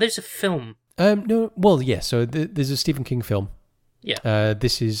 There's a film. No, well, yeah, so there's a Stephen King film. Yeah.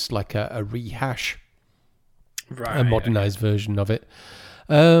 This is like a rehash, right, a modernized version of it.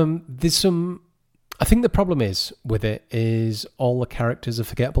 There's some... I think the problem is with it is all the characters are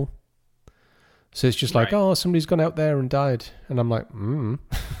forgettable. So it's just like, oh, somebody's gone out there and died. And I'm like,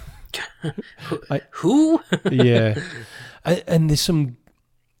 Who? Yeah. And there's some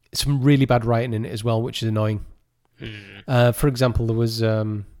really bad writing in it as well, which is annoying. For example, there was...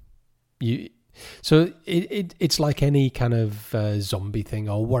 So it's like any kind of zombie thing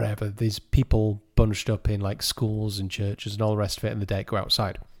or whatever. There's people bunched up in like schools and churches and all the rest of it, and the dead go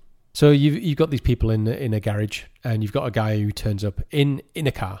outside. So you've got these people in a garage, and you've got a guy who turns up in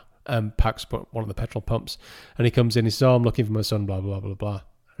a car, parks at one of the petrol pumps, and he comes in. He says, "Oh, I'm looking for my son." Blah blah blah blah blah.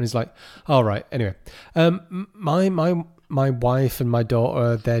 And he's like, "All right." Anyway, my my wife and my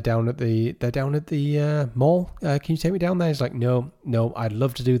daughter, they're down at the mall. Can you take me down there? He's like, no, I'd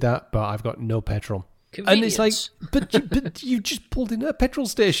love to do that, but I've got no petrol. And it's like, but you just pulled in a petrol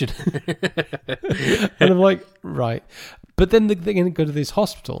station. And I'm like, right. But then they're going to go to this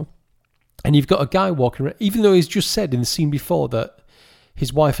hospital, and you've got a guy walking around, even though he's just said in the scene before that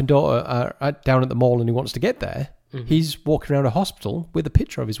his wife and daughter are down at the mall and he wants to get there. Mm-hmm. He's walking around a hospital with a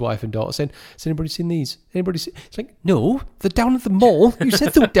picture of his wife and daughter saying, has anybody seen these? It's like, no, they're down at the mall. You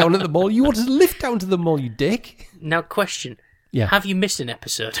said they were down at the mall. You wanted to lift down to the mall, you dick. Now, question. Yeah. Have you missed an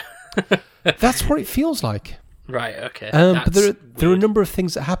episode? That's what it feels like. Right, okay. But there are a number of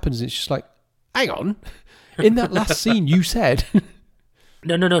things that happens. It's just like, hang on. In that last scene, you said...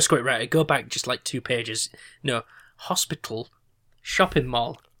 No, Squid, right. Go back just like 2 pages. No, hospital, shopping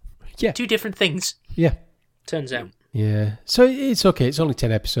mall. Yeah. 2 different things. Yeah. Turns out. Yeah. So it's okay. It's only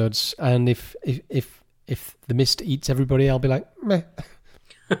 10 episodes. And if The Mist eats everybody, I'll be like, meh.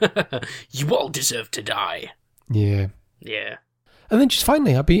 You all deserve to die. Yeah. Yeah. And then just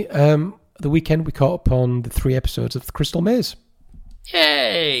finally, Abby, the weekend we caught up on the 3 episodes of The Crystal Maze.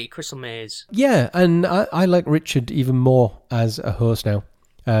 Yay! Crystal Maze. Yeah, and I like Richard even more as a host now.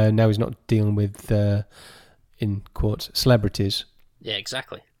 Now he's not dealing with, in quotes, celebrities. Yeah,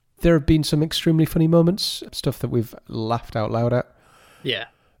 exactly. There have been some extremely funny moments, stuff that we've laughed out loud at. Yeah.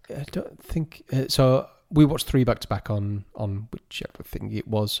 I don't think... so we watched 3 back-to-back on whichever thing it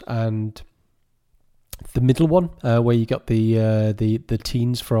was, and the middle one, where you got the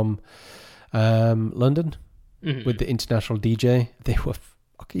teens from London with the international DJ, they were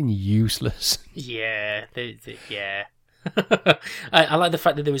fucking useless. Yeah, yeah. I like the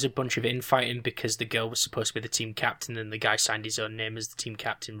fact that there was a bunch of infighting because the girl was supposed to be the team captain and the guy signed his own name as the team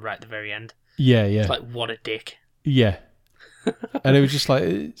captain right at the very end. Yeah. It's like, what a dick. Yeah. And it was just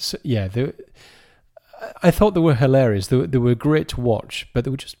like, yeah, I thought they were hilarious. They were great to watch, but they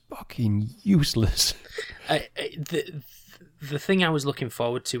were just fucking useless. The thing I was looking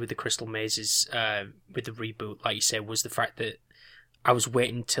forward to with the Crystal Mazes, with the reboot, like you said, was the fact that I was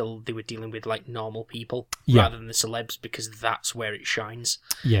waiting till they were dealing with like normal people rather than the celebs, because that's where it shines.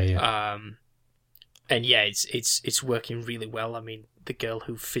 Yeah. And yeah, it's working really well. I mean, the girl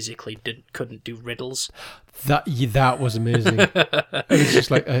who physically couldn't do riddles. That was amazing. It was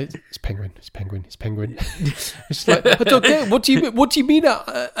just like it's penguin. It's like, I don't get it. What do you mean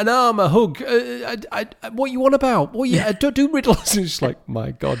an arm, a hug? What you want about? I don't do riddles. It's just like,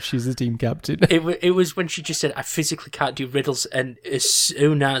 my God, she's the team captain. It was when she just said, I physically can't do riddles, and as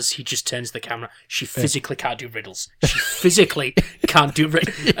soon as he just turns the camera, she physically can't do riddles. She physically can't do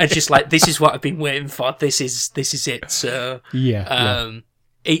riddles, and just like, this is what I've been waiting for. This is it. So yeah.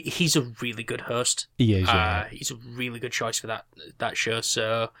 He's a really good host. He is. Yeah. He's a really good choice for that show.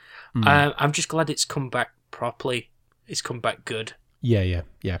 So I'm just glad it's come back properly. It's come back good. Yeah.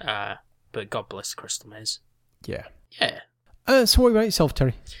 But God bless the Crystal Maze. Yeah. So what about yourself,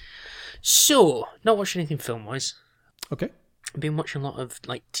 Terry? So, not watching anything film-wise. Okay. I've been watching a lot of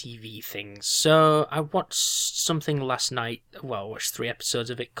like TV things. So I watched something last night. Well, I watched 3 episodes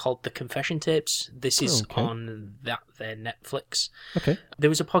of it called The Confession Tapes. This is on their Netflix. Okay. There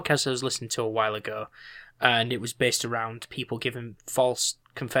was a podcast I was listening to a while ago, and it was based around people giving false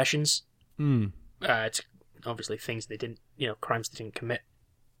confessions. To obviously things they didn't, crimes they didn't commit.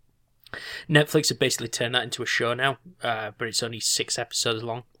 Netflix have basically turned that into a show now, but it's only 6 episodes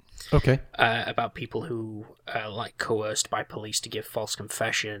long. Okay. About people who are coerced by police to give false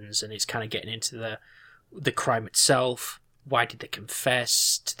confessions, and it's kind of getting into the crime itself. Why did they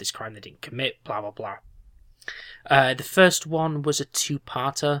confess to this crime they didn't commit? Blah blah blah. The first one was a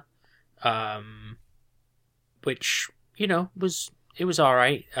 2-parter, which was all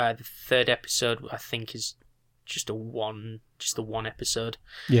right. The 3rd episode I think is just the one episode.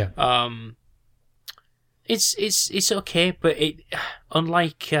 Yeah. It's okay, but it,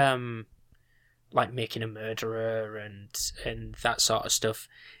 unlike Making a Murderer and that sort of stuff,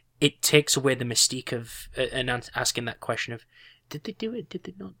 it takes away the mystique of and asking that question of, did they do it? Did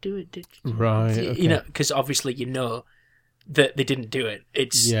they not do it? Right. Okay. Because obviously that they didn't do it.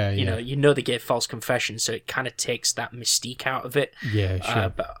 It's they gave false confessions, so it kind of takes that mystique out of it. Yeah,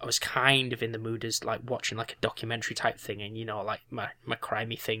 sure. But I was kind of in the mood as watching a documentary type thing, and my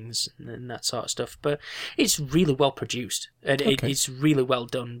crimey things and that sort of stuff. But it's really well produced and it's really well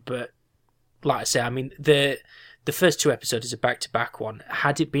done. But like I say, I mean the first 2 episodes is a back-to-back one.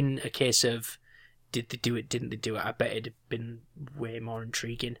 Had it been a case of did they do it, didn't they do it, I bet it'd have been way more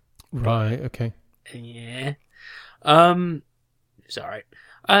intriguing. Right. Okay. Yeah. It's alright.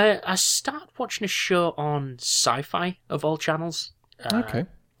 I started watching a show on Sci-Fi, of all channels. Okay.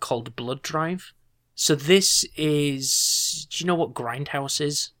 Called Blood Drive. So this is... Do you know what Grindhouse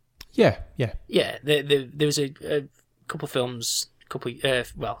is? Yeah, yeah. Yeah, there was a couple films...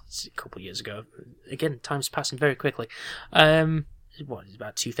 it's a couple years ago. Again, time's passing very quickly. What, it's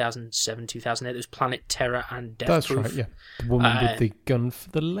about 2007, 2008. There was Planet Terror and Death That's Proof. right, yeah. The woman with the gun for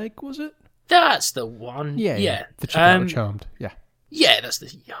the leg, was it? That's the one. Yeah. The chick out of Charmed, yeah. Yeah, that's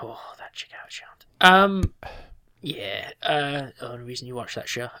the... Oh, that chick out of Charmed. Yeah. Only reason you watch that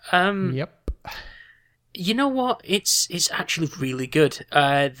show. Yep. You know what? It's actually really good.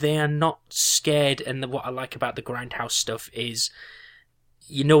 They are not scared, and what I like about the Grindhouse stuff is,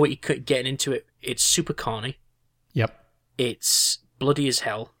 you know what you could getting into it. It's super corny. Yep. It's bloody as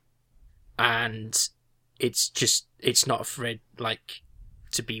hell, and it's not afraid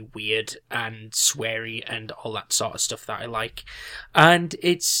to be weird and sweary and all that sort of stuff that I like. And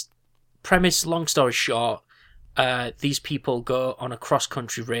its premise, long story short, these people go on a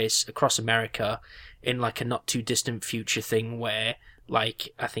cross-country race across America in a not too distant future thing where I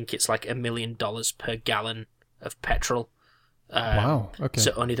think it's $1 million per gallon of petrol. Wow, okay.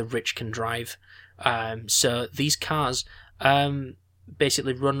 So only the rich can drive. So these cars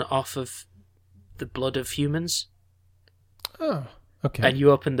basically run off of the blood of humans. Oh, okay. And you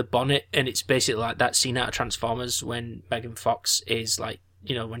open the bonnet, and it's basically like that scene out of Transformers when Megan Fox is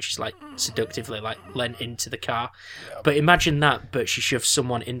when she's seductively lent into the car. But imagine that, but she shoves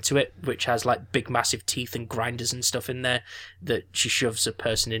someone into it, which has big massive teeth and grinders and stuff in there that she shoves a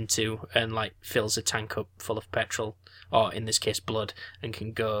person into and fills a tank up full of petrol, or in this case blood, and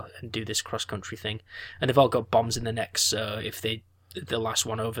can go and do this cross-country thing. And they've all got bombs in their necks, so if the last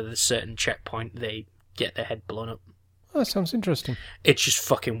one over the certain checkpoint, they get their head blown up. Oh, that sounds interesting. It's just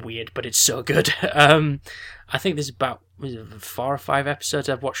fucking weird, but it's so good. I think there's about 4 or 5 episodes.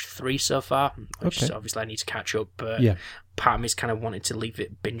 I've watched 3 so far, which obviously I need to catch up, but part of me's kind of wanted to leave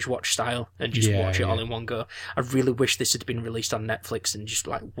it binge watch style and just watch it all in one go. I really wish this had been released on Netflix and just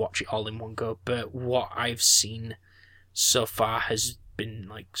watch it all in one go, but what I've seen so far has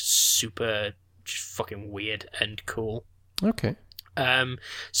been super just fucking weird and cool. Okay.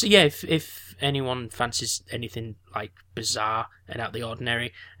 So yeah, if anyone fancies anything bizarre and out of the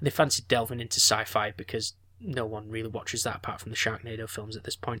ordinary, and they fancy delving into sci-fi, because no one really watches that apart from the Sharknado films at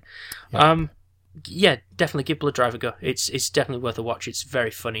this point. Yeah, definitely give Blood Drive a go. It's definitely worth a watch. It's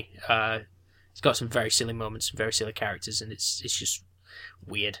very funny. It's got some very silly moments, some very silly characters, and it's just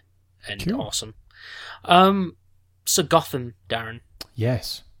weird and awesome. So Gotham, Darren.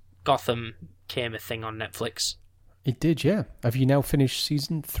 Yes. Gotham came a thing on Netflix. It did, yeah. Have you now finished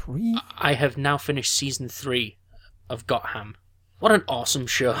season 3? I have now finished season 3 of Gotham. What an awesome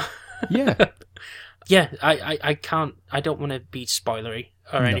show. Yeah. Yeah, I don't want to be spoilery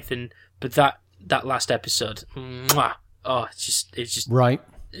or anything, but that last episode, mwah, it's just right.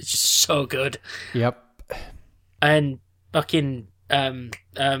 It's just so good. Yep. And fucking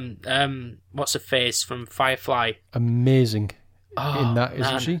what's her face from Firefly? Amazing in that,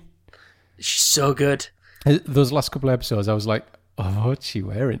 isn't she? She's so good. Those last couple of episodes, I was like, oh, what's she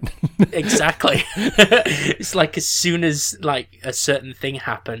wearing? Exactly. It's as soon as a certain thing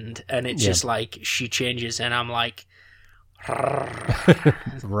happened, and it's just she changes, and I'm like,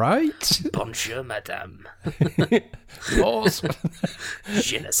 right? Bonjour, madame. Boss.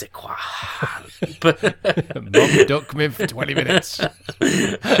 Je ne sais quoi. Mum, don't come in for 20 minutes.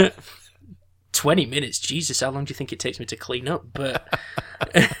 20 minutes? Jesus, how long do you think it takes me to clean up? But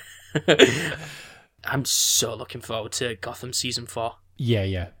I'm so looking forward to Gotham Season 4.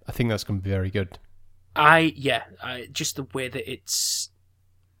 Yeah. I think that's going to be very good. I just the way that it's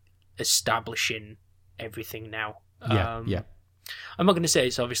establishing everything now. Yeah. I'm not going to say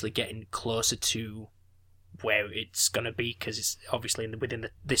it's obviously getting closer to where it's going to be, because it's obviously within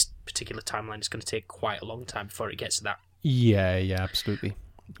this particular timeline, it's going to take quite a long time before it gets to that. Yeah, absolutely.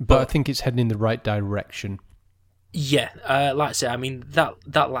 But I think it's heading in the right direction. Yeah, like I say, I mean,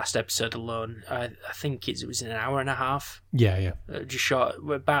 that last episode alone, I think it was an hour and a half. Yeah. Just short,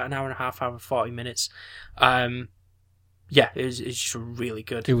 about an hour and a half, hour and 40 minutes. Yeah, it's just really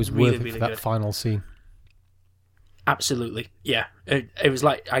good. It was really, worth it really for that good. final scene. Absolutely, yeah. It was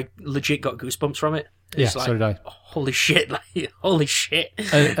I legit got goosebumps from it. It's so did I. Holy shit, holy shit.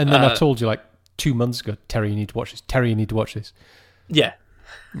 And then I told you 2 months ago, Terry, you need to watch this. Terry, you need to watch this. Yeah.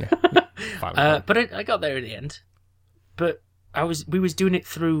 Finally. But I got there in the end. But we was doing it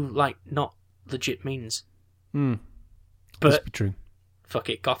through not legit means. But Must be true. Fuck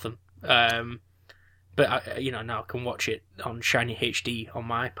it, Gotham. But now I can watch it on shiny HD on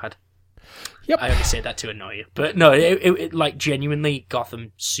my iPad. Yep. I only say that to annoy you, but no, it genuinely,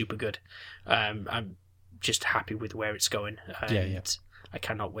 Gotham, super good. I'm just happy with where it's going. And Yeah. I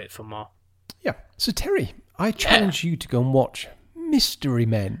cannot wait for more. Yeah. So, Terry, I challenge you to go and watch Mystery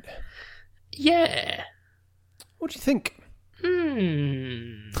Men. Yeah. What do you think?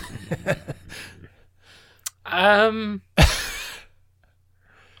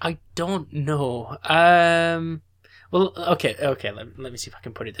 I don't know. Well, okay. Let me see if I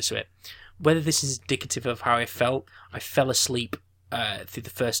can put it this way. Whether this is indicative of how I felt asleep through the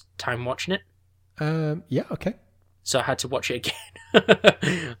first time watching it. Yeah, okay. So I had to watch it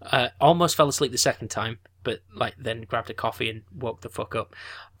again. Almost fell asleep the second time, but then grabbed a coffee and woke the fuck up.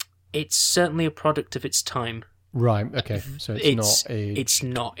 It's certainly a product of its time. Right, okay. So it's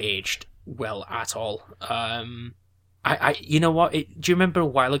not aged well at all. I you know what? Do you remember a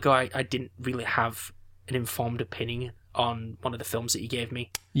while ago I didn't really have an informed opinion on one of the films that you gave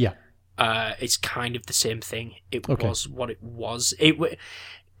me? Yeah. It's kind of the same thing. It was what it was.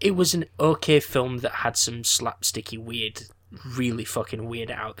 It was an okay film that had some slapsticky, weird, really fucking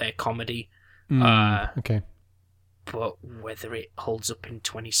weird out there comedy. Okay. But whether it holds up in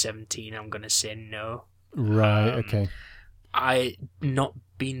 2017, I'm going to say no. Right, okay. I not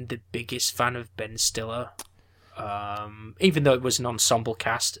been the biggest fan of Ben Stiller, even though it was an ensemble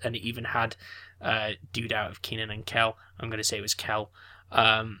cast and it even had dude out of Kenan and Kel. I'm going to say it was Kel,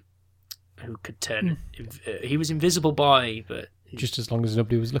 who could turn. He was Invisible Boy, but just as long as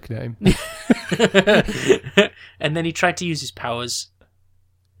nobody was looking at him. And then he tried to use his powers,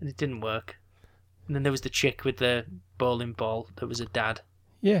 and it didn't work. And then there was the chick with the bowling ball that was a dad.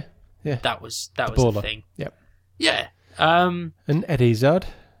 Yeah. That was the thing. Yep. Yeah. And Eddie Izzard.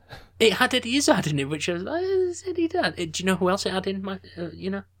 It had Eddie Izzard in it, which was like, it's Eddie Izzard. Do you know who else it had in? Do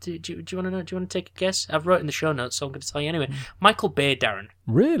you want to know? Do you want to take a guess? I've wrote in the show notes, so I'm going to tell you anyway. Michael Bay, Darren.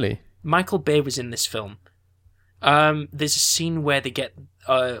 Really? Michael Bay was in this film. There's a scene where they get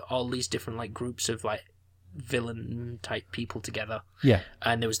all these different groups of villain type people together. Yeah.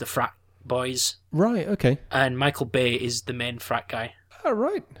 And there was the frat boys. Right. Okay. And Michael Bay is the main frat guy. Oh,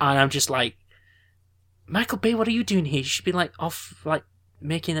 right. And I'm just like, Michael Bay, what are you doing here? You should be off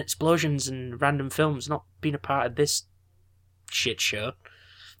making explosions and random films, not being a part of this shit show.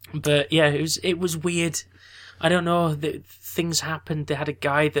 But yeah, it was weird. I don't know. Things happened. They had a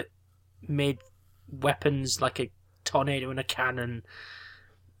guy that made weapons like a tornado in a cannon.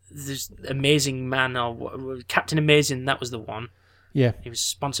 There's Amazing Man or Captain Amazing. That was the one. Yeah. He was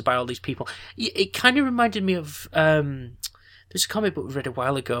sponsored by all these people. It kind of reminded me of there's a comic book we read a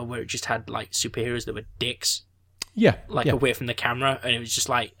while ago where it just had superheroes that were dicks. Yeah. Away from the camera, and it was just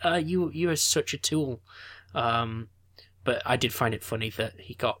you are such a tool. But I did find it funny that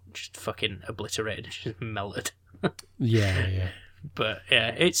he got just fucking obliterated, just melted. Yeah. But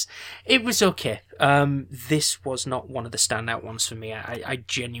yeah, it was okay. This was not one of the standout ones for me. I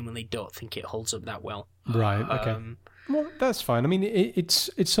genuinely don't think it holds up that well. Right. Okay. Well, that's fine. I mean, it's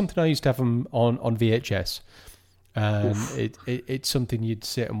something I used to have them on VHS, and it's something you'd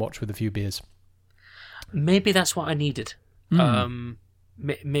sit and watch with a few beers. Maybe that's what I needed.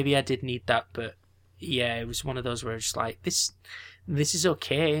 Maybe I did need that, but yeah, it was one of those where it's this is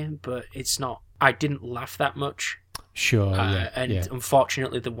okay, but it's not. I didn't laugh that much. Sure.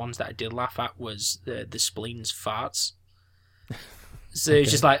 Unfortunately, the ones that I did laugh at was the Spleen's farts. So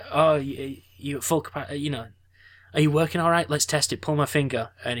it's just you at full capacity, are you working all right? Let's test it. Pull my finger.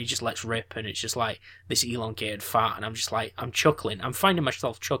 And he just lets rip. And it's just this elongated fart. And I'm just I'm chuckling. I'm finding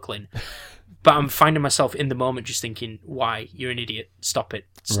myself chuckling. But I'm finding myself in the moment just thinking, why? You're an idiot. Stop it.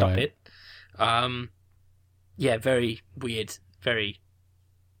 Stop it. Yeah, very weird. Very,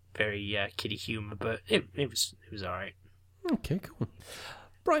 very kiddie humour. But it was all right. Okay, cool.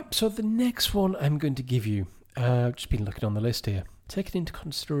 Right, so the next one I'm going to give you, I've just been looking on the list here. Taking into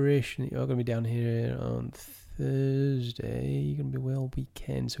consideration that you're going to be down here on Thursday, you're going to be well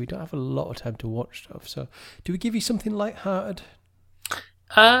weekend, so we don't have a lot of time to watch stuff. So, do we give you something light-hearted?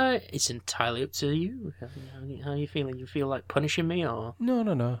 It's entirely up to you. How are you feeling? You feel like punishing me, or no?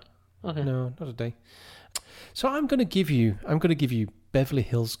 Okay. No, not today. So I'm going to give you Beverly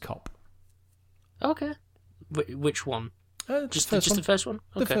Hills Cop. Okay. Which one? Just the first one.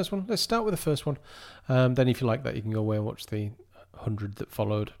 Okay. The first one. Let's start with the first one. Then, if you like that, you can go away and watch the 100 that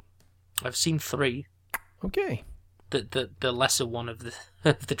followed. I've seen 3. Okay. The lesser one of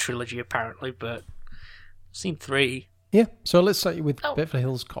the trilogy, apparently, but I've seen 3. Yeah. So let's start you with Beverly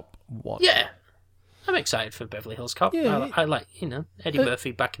Hills Cop 1. Yeah. I'm excited for Beverly Hills Cop. Yeah, I like Eddie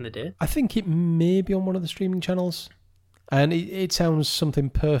Murphy back in the day. I think it may be on one of the streaming channels, and it sounds something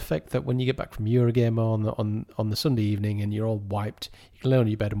perfect that when you get back from Eurogamer on the Sunday evening and you're all wiped, you can lay on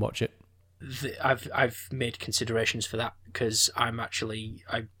your bed and watch it. I've made considerations for that because I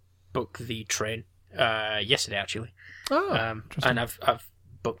booked the train yesterday actually, and I've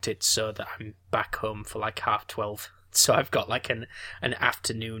booked it so that I'm back home for like 12:30. So I've got like an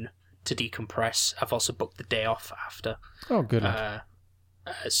afternoon to decompress. I've also booked the day off after. Oh, good.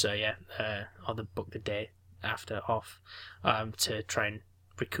 So yeah, I'll book the day after off to try and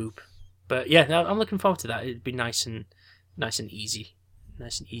recoup. But yeah, I'm looking forward to that. It'd be nice and easy,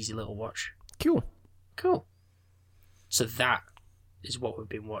 little watch. Cool. So that is what we've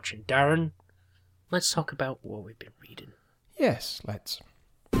been watching. Darren, let's talk about what we've been reading. Yes, let's.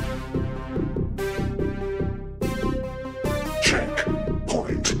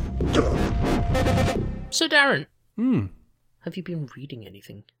 Checkpoint done. So Darren, have you been reading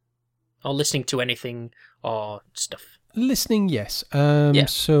anything? Or listening to anything or stuff? Listening, yes. Yeah.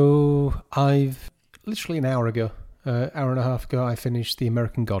 So I've literally an hour and a half ago, I finished The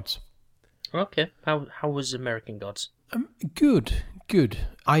American Gods. Okay. How was American Gods? Good.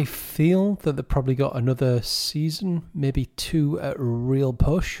 I feel that they probably got another season, maybe 2 at a real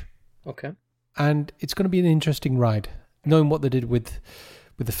push. Okay. And it's going to be an interesting ride, knowing what they did with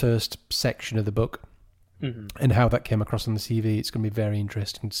the first section of the book and how that came across on the TV. It's going to be very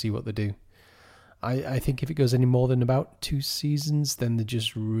interesting to see what they do. I think if it goes any more than about 2 seasons, then they're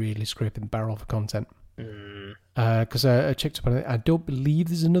just really scraping the barrel for content. Because I checked up on it. I don't believe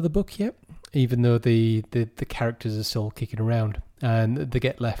there's another book yet, even though the characters are still kicking around and they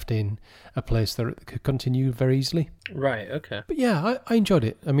get left in a place that it could continue very easily. Right, okay. But yeah, I enjoyed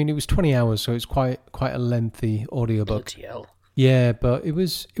it. I mean, it was 20 hours, so it's quite a lengthy audiobook. Bloody hell. Yeah, but it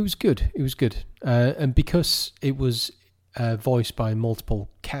was good. It was good. And because it was voiced by multiple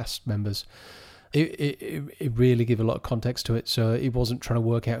cast members, it really gave a lot of context to it. So it wasn't trying to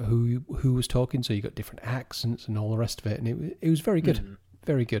work out who was talking. So you got different accents and all the rest of it, and it was very good,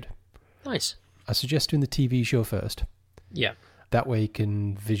 very good. Nice. I suggest doing the TV show first. Yeah. That way you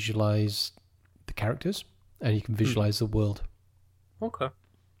can visualize the characters and you can visualize the world. Okay.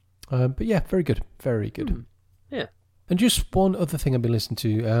 But yeah, very good, very good. Yeah. And just one other thing I've been listening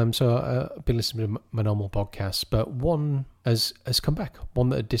to. So I've been listening to my normal podcasts, but one has come back. One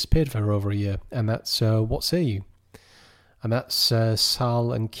that had disappeared for over a year, and that's What Say You? And that's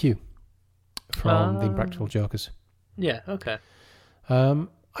Sal and Q from The Impractical Jokers. Yeah, okay.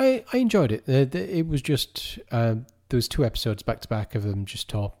 I enjoyed it. It was just there was 2 episodes back to back of them just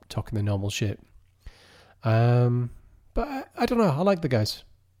talking the normal shit. But I don't know. I like the guys.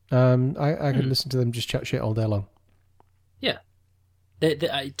 I could listen to them just chat shit all day long. Yeah.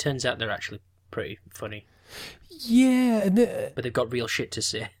 It turns out they're actually pretty funny. Yeah, But they've got real shit to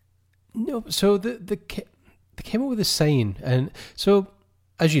say. No, so they came up with a saying, and so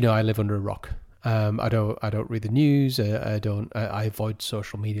as you know, I live under a rock. I don't read the news. I avoid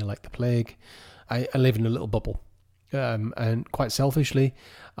social media like the plague. I live in a little bubble, and quite selfishly,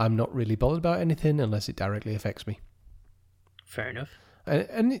 I'm not really bothered about anything unless it directly affects me. Fair enough.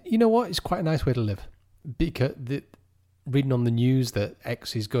 And you know what? It's quite a nice way to live, because reading on the news that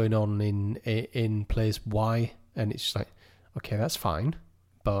X is going on in place Y, and it's just like, okay, that's fine,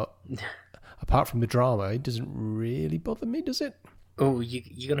 but apart from the drama, it doesn't really bother me, does it? Oh,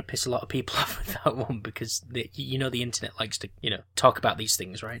 you're going to piss a lot of people off with that one, because the internet likes to talk about these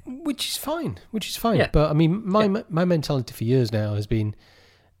things, right? Which is fine. Yeah. But I mean, my mentality for years now has been,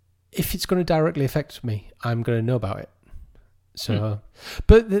 if it's going to directly affect me, I'm going to know about it. So,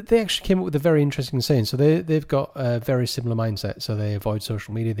 but they actually came up with a very interesting saying. So they've got a very similar mindset. So they avoid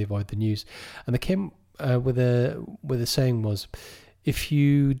social media, they avoid the news, and they came with a saying was, if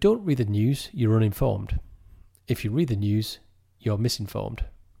you don't read the news, you're uninformed. If you read the news, you're misinformed.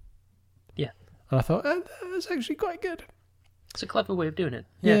 Yeah. And I thought, that's actually quite good. It's a clever way of doing it.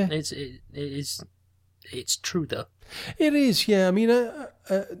 Yeah. It's true though. It is, yeah. I mean,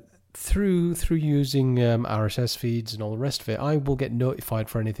 through using RSS feeds and all the rest of it, I will get notified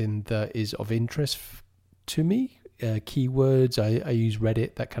for anything that is of interest to me. Keywords, I use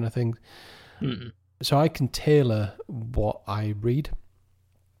Reddit, that kind of thing. So I can tailor what I read.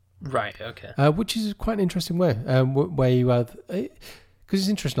 Right, okay. Which is quite an interesting way, where you have... Because it's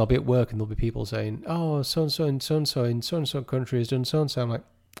interesting, I'll be at work and there'll be people saying, oh, so-and-so in so-and-so in so-and-so country has done so-and-so. I'm like,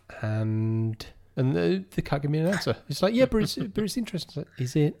 and they can't give me an answer. It's like, yeah, but it's interesting. It's like,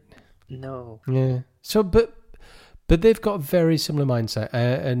 is it? No. Yeah. So, but they've got a very similar mindset.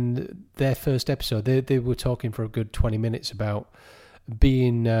 And their first episode, they were talking for a good 20 minutes about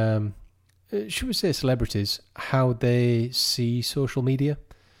being, should we say celebrities, how they see social media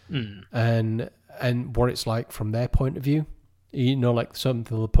and what it's like from their point of view. You know, like something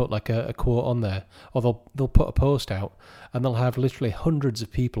they'll put like a quote on there, or they'll put a post out, and they'll have literally hundreds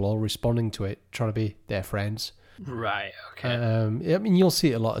of people all responding to it, trying to be their friends. Right. Okay. I mean, you'll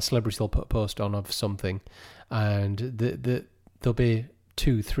see a lot of celebrities. They'll put a post on of something, and there'll be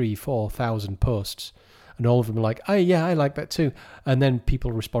 2, 3, 4,000 posts, and all of them are like, "Oh yeah, I like that too," and then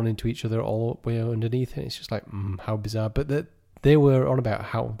people responding to each other all the way underneath, and it's just like, how bizarre. But they were on about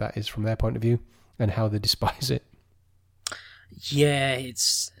how that is from their point of view and how they despise it. Yeah,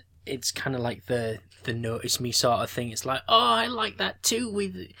 it's kind of like the notice me sort of thing. It's like, oh, I like that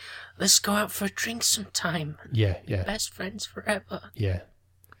too. Let's go out for a drink sometime. Yeah. Best friends forever. Yeah.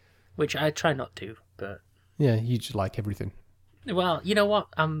 Which I try not to, but Yeah, you just like everything. well, you know what?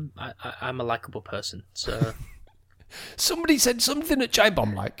 I'm a likable person, so Somebody said something at Giant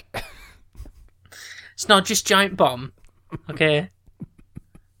Bomb like. it's not just Giant Bomb, okay?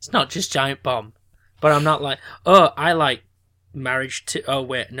 It's not just Giant Bomb, but I'm not like, oh, I like Marriage to. Oh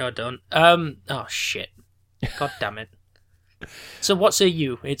wait, no, I don't. Oh shit, god damn it. So what say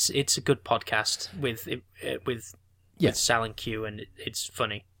you? It's a good podcast with Sal and Q, and it's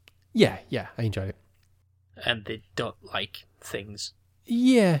funny. Yeah, I enjoyed it. And they don't like things.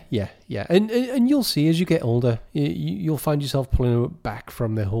 Yeah. And you'll see as you get older, you'll find yourself pulling back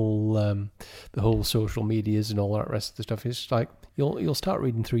from the whole social medias and all that rest of the stuff. It's like you'll start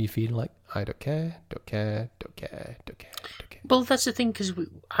reading through your feed like, I don't care. Well, that's the thing, because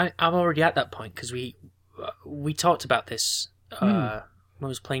I'm already at that point, because we talked about this when I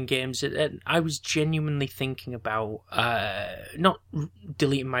was playing games, and I was genuinely thinking about not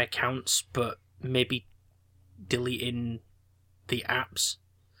deleting my accounts, but maybe deleting the apps,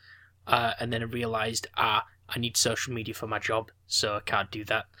 and then I realised, I need social media for my job, so I can't do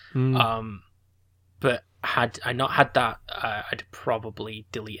that. But had I not had that, I'd probably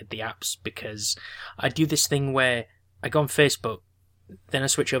deleted the apps, because I do this thing where I go on Facebook, then I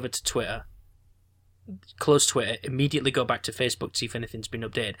switch over to Twitter, close Twitter, immediately go back to Facebook to see if anything's been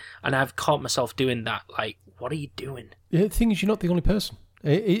updated, and I've caught myself doing that. Like, what are you doing? The thing is, you're not the only person.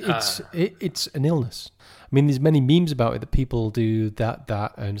 It's an illness. I mean, there's many memes about it that people do that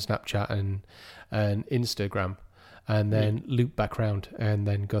and Snapchat and Instagram, and then loop back around and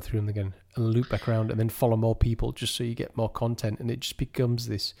then go through them again and loop back around and then follow more people just so you get more content, and it just becomes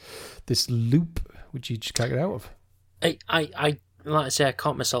this loop which you just can't get out of. I like I say, I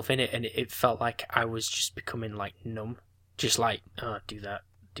caught myself in it, and it felt like I was just becoming like numb, just like, oh, do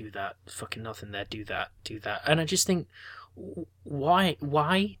that, fucking nothing there, do that, and I just think, why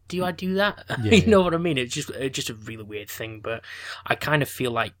do I do that? Yeah, you know what I mean? It's just a really weird thing, but I kind of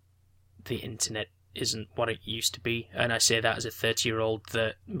feel like the internet isn't what it used to be, and I say that as a 30-year-old,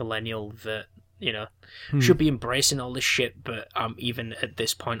 that millennial, that, you know, should be embracing all this shit, but even at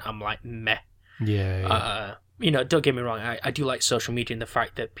this point, I'm like, meh. Yeah. You know, don't get me wrong, I do like social media and the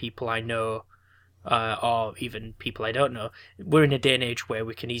fact that people I know, or even people I don't know, we're in a day and age where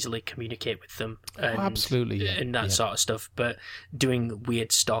we can easily communicate with them. And, absolutely. Yeah. And that sort of stuff. But doing weird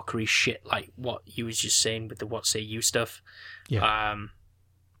stalkery shit like what you was just saying with the What Say You stuff, it's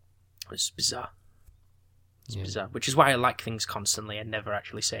bizarre. It's bizarre. Which is why I like things constantly and never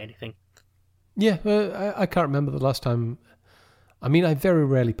actually say anything. Yeah, I can't remember the last time. I mean, I very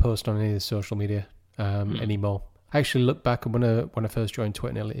rarely post on any of the social media anymore. I actually look back when I first joined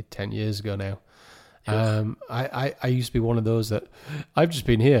Twitter nearly 10 years ago now. I used to be one of those that I've just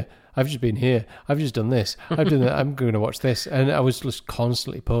been here, I've just done this, I've done that, I'm going to watch this, and I was just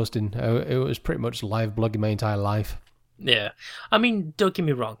constantly posting. It was pretty much live blogging my entire life. Yeah, I mean, don't get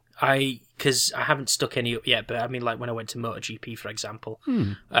me wrong, because I haven't stuck any up yet, but I mean, like when I went to MotoGP, for example,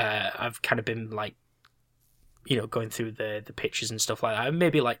 I've kind of been like, you know, going through the pictures and stuff like that, and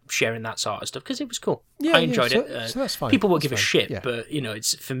maybe like sharing that sort of stuff, because it was cool. I enjoyed it. So that's fine. People won't give a shit, but you know,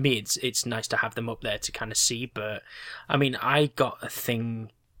 it's, for me, it's nice to have them up there to kind of see. But I mean, I got a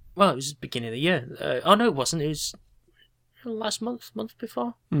thing. Well, it was the beginning of the year. Oh no, it wasn't. It was last month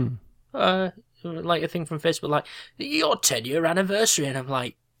before. Like a thing from Facebook, like your 10-year anniversary, and I'm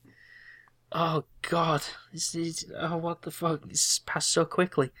like, oh god, what the fuck? This passed so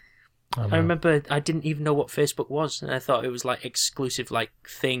quickly. I remember I didn't even know what Facebook was, and I thought it was like exclusive like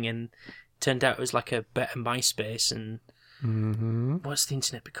thing, and turned out it was like a better MySpace. And what's the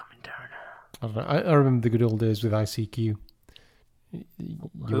internet becoming, Darren? I don't know. I remember the good old days with ICQ.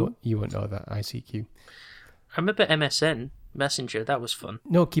 You won't know that, ICQ. I remember MSN Messenger. That was fun.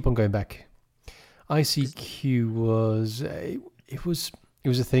 No, keep on going back. ICQ was it was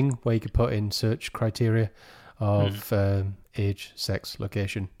a thing where you could put in search criteria of age, sex,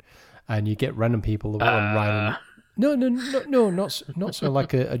 location. And you get random people that were online. No, not so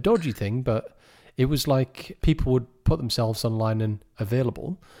like a dodgy thing, but it was like people would put themselves online and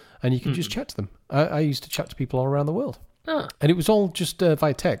available, and you could just chat to them. I used to chat to people all around the world, and it was all just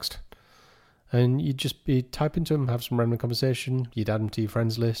via text. And you'd just be typing to them, have some random conversation. You'd add them to your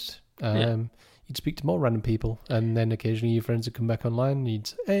friends list. You you'd speak to more random people, and then occasionally your friends would come back online, and you'd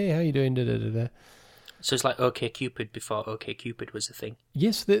say, hey, how you doing? Da, da, da, da. So it's like OkCupid before OkCupid was a thing.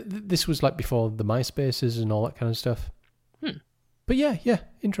 Yes, this was like before the MySpaces and all that kind of stuff. But yeah,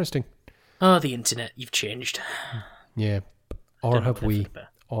 interesting. Oh, the internet, you've changed. Yeah. Or have we?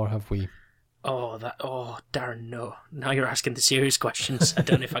 Or have we? Oh, Darren, no. Now you're asking the serious questions. I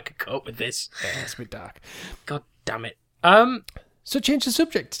don't know if I could cope with this. Yeah, it's a bit dark. God damn it. So change the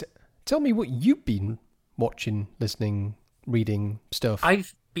subject. Tell me what you've been watching, listening, reading, stuff.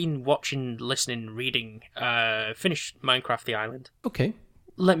 I've been watching, listening, reading, finished Minecraft the Island. Okay.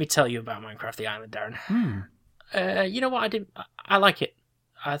 Let me tell you about Minecraft the Island, Darren. You know what? I like it.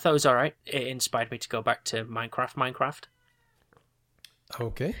 I thought it was alright. It inspired me to go back to Minecraft.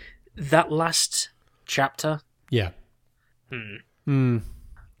 Okay. That last chapter. Yeah.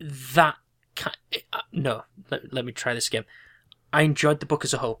 That no. Let me try this again. I enjoyed the book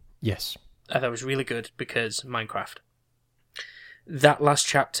as a whole. Yes. I thought it was really good because Minecraft. That last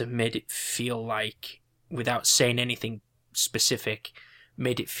chapter made it feel like, without saying anything specific,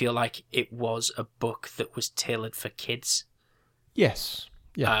 made it feel like it was a book that was tailored for kids. Yes.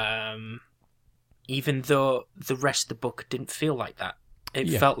 Yeah. Even though the rest of the book didn't feel like that. It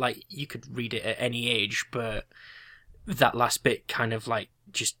felt like you could read it at any age, but that last bit kind of like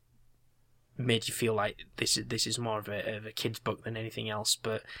just made you feel like this is more of a kid's book than anything else.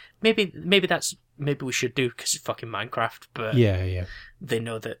 But maybe we should do because it's fucking Minecraft. But yeah, they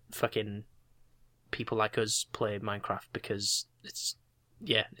know that fucking people like us play Minecraft because it's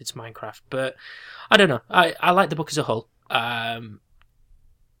Minecraft. But I don't know. I like the book as a whole.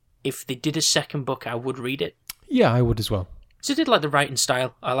 If they did a second book, I would read it. Yeah, I would as well. So I did like the writing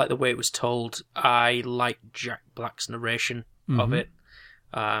style. I like the way it was told. I like Jack Black's narration of it.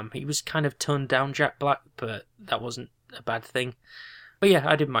 He was kind of toned down, Jack Black, but that wasn't a bad thing. But yeah,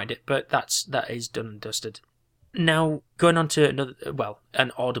 I didn't mind it. But that is done and dusted. Now, going on to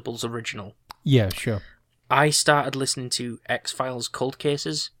an Audible's original. Yeah, sure. I started listening to X-Files Cold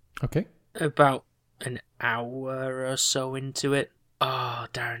Cases. Okay. About an hour or so into it. Oh,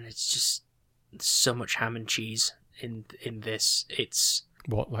 Darren, it's just so much ham and cheese in this. It's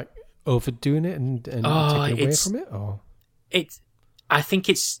what, like overdoing it and taking away from it, or I think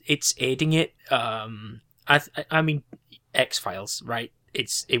it's aiding it. I mean, X-Files, right?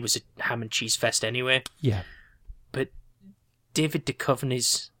 It was a ham and cheese fest anyway. Yeah. But David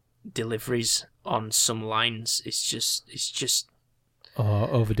Duchovny's deliveries on some lines, it's just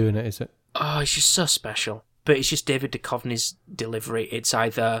overdoing it, is it? Oh, it's just so special. But it's just David Duchovny's delivery. It's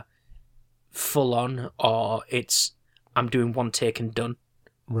either full on or it's I'm doing one take and done.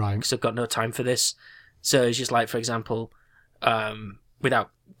 Right. Because I've got no time for this. So it's just like, for example, without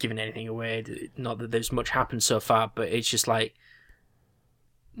giving anything away, not that there's much happened so far, but it's just like,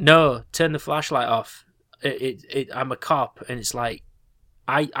 no, turn the flashlight off. I'm a cop, and it's like,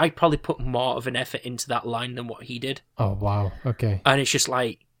 I probably put more of an effort into that line than what he did. Oh, wow. Okay. And it's just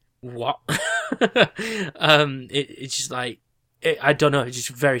like, what? It's just like, I don't know, it's just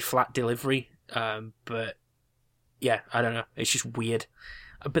very flat delivery. But yeah, I don't know, it's just weird.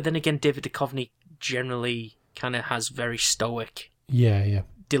 But then again, David Duchovny generally kind of has very stoic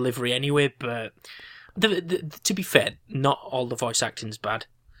delivery anyway. But to be fair, not all the voice acting's bad.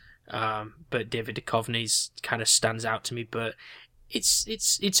 But David Duchovny's kind of stands out to me. But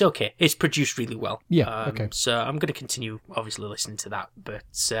it's okay. It's produced really well. Yeah. Okay. So I'm going to continue, obviously, listening to that. But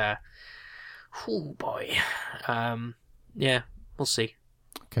oh boy, yeah, we'll see.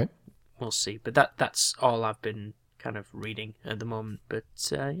 Okay. We'll see. But that's all I've been kind of reading at the moment. But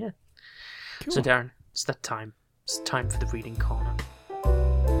yeah. Cool. So Darren, it's that time. It's time for the reading corner.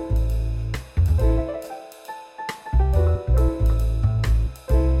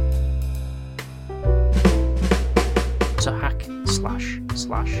 So hack slash.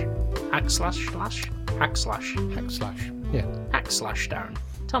 Yeah. Hack slash, Darren.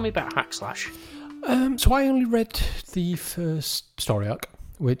 Tell me about hack slash. So I only read the first story arc,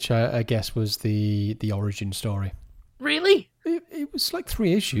 which I guess was the origin story. Really? It was like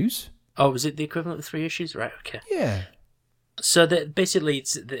 3 issues. Oh, was it the equivalent of 3 issues? Right. Okay. Yeah. So basically,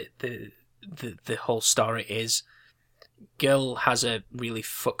 it's the whole story is girl has a really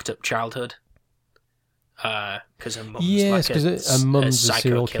fucked up childhood. Because her mum's her mum's a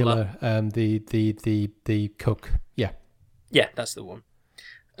serial killer. The cook. Yeah. Yeah, that's the one.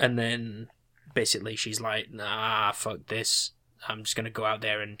 And then basically she's like, nah, fuck this. I'm just gonna go out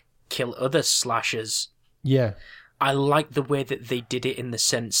there and kill other slashers. Yeah. I like the way that they did it in the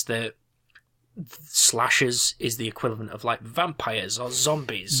sense that slashers is the equivalent of like vampires or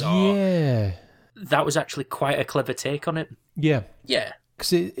zombies. Or Yeah. that was actually quite a clever take on it. Yeah. Yeah.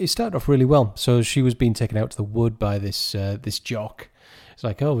 because it started off really well. So she was being taken out to the wood by this jock. It's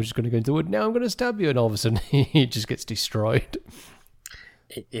like, oh, we're just going to go into the wood. Now I'm going to stab you. And all of a sudden, he just gets destroyed.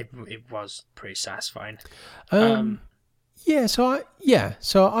 It was pretty satisfying. So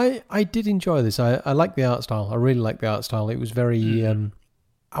I did enjoy this. I like the art style. I really like the art style. It was very,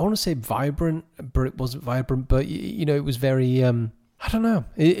 I want to say vibrant, but it wasn't vibrant. But, it was very, I don't know.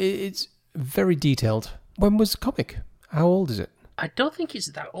 It's very detailed. When was the comic? How old is it? I don't think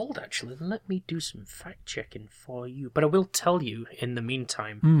it's that old, actually. Let me do some fact-checking for you. But I will tell you, in the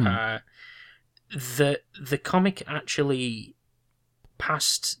meantime, the comic actually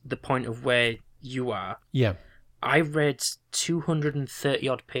passed the point of where you are. Yeah. I read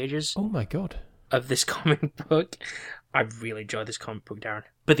 230-odd pages. Oh, my God. Of this comic book. I really enjoyed this comic book, Darren.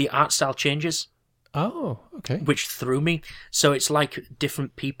 But the art style changes. Oh, okay. Which threw me. So it's like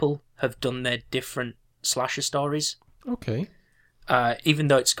different people have done their different slasher stories. Okay. Even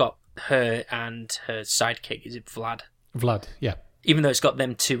though it's got her and her sidekick, is it Vlad? Vlad, yeah. Even though it's got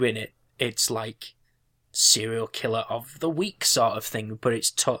them two in it, it's like serial killer of the week sort of thing. But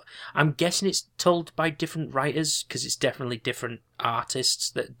it's I'm guessing it's told by different writers, because it's definitely different artists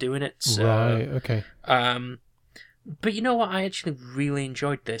that are doing it. So, right, okay. But you know what? I actually really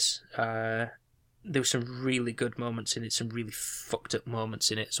enjoyed this. There were some really good moments in it, some really fucked up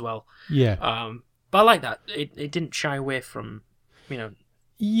moments in it as well. Yeah. But I like that. It didn't shy away from,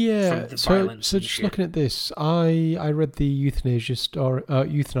 yeah. from the violence. So just looking at this, I read the euthanasia story,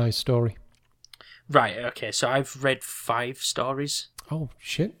 euthanized story. Right. Okay. So I've read 5 stories. Oh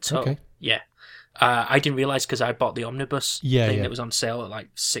shit. So, okay. Yeah. I didn't realize because I bought the omnibus thing that was on sale at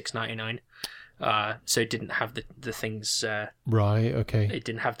like $6.99. So it didn't have the things. Right. Okay. It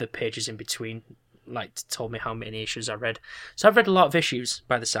didn't have the pages in between, like told me how many issues I read. So I've read a lot of issues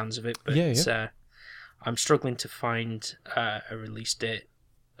by the sounds of it, but I'm struggling to find a release date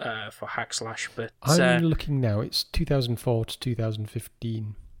for Hackslash. But I'm looking now. It's 2004 to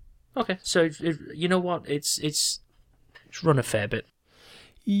 2015. Okay, so you know what? It's run a fair bit.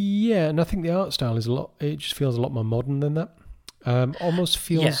 Yeah, and I think the art style is a lot. It just feels a lot more modern than that. Almost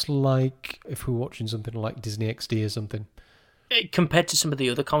feels like if we're watching something like Disney XD or something. Compared to some of the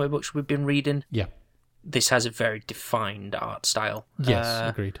other comic books we've been reading, this has a very defined art style. Yes,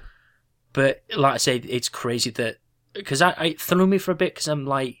 agreed. But like I say, it's crazy that because it threw me for a bit because I'm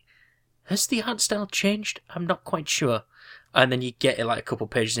like, has the art style changed? I'm not quite sure. And then you get it like a couple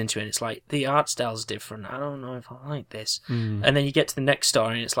pages into it, and it's like, the art style's different. I don't know if I like this. And then you get to the next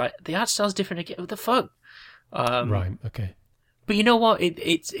story, and it's like, the art style's different again. What the fuck? Right, okay. But you know what?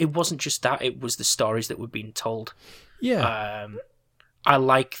 It wasn't just that. It was the stories that were being told. Yeah. I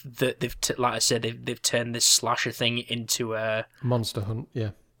like that they've, like I said, they've turned this slasher thing into a... Monster Hunt,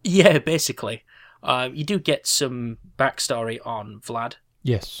 yeah. Yeah, basically. You do get some backstory on Vlad.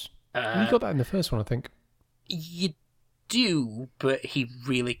 Yes. You got that in the first one, I think. You do, but he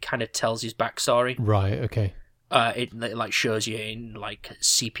really kind of tells his backstory. Right, okay. It like shows you in like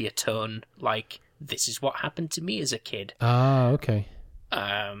sepia tone, like this is what happened to me as a kid. Ah, okay.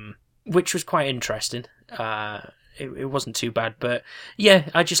 Which was quite interesting. It wasn't too bad, but yeah,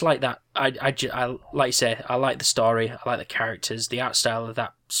 I just like that. I like you say, I like the story, I like the characters, the art style of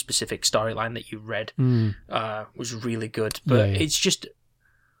that specific storyline that you read was really good. But it's just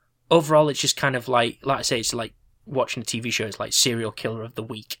overall, it's just kind of like I say, it's like watching a TV show. It's like serial killer of the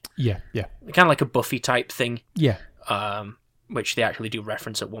week. Yeah. Kind of like a Buffy type thing. Yeah. Which they actually do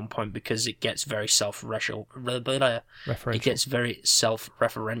reference at one point because it gets very self-referential. It gets very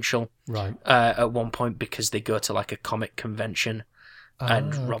self-referential. Right. At one point because they go to like a comic convention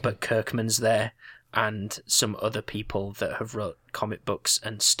and Robert Kirkman's there and some other people that have wrote comic books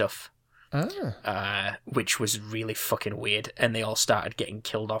and stuff. Which was really fucking weird, and they all started getting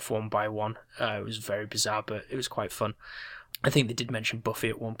killed off one by one. It was very bizarre, but it was quite fun. I think they did mention Buffy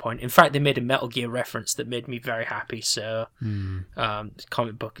at one point. In fact, they made a Metal Gear reference that made me very happy. So, the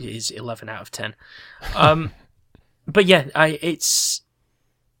comic book is 11 out of 10. But yeah,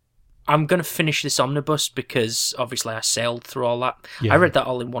 I'm going to finish this omnibus because obviously I sailed through all that. Yeah. I read that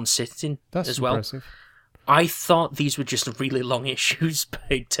all in one sitting as well. Impressive. I thought these were just really long issues, but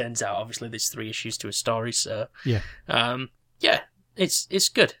it turns out obviously there's 3 issues to a story. So yeah, it's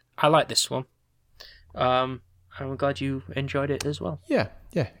good. I like this one. I'm glad you enjoyed it as well. Yeah,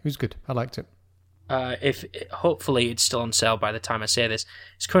 it was good. I liked it. Hopefully it's still on sale by the time I say this.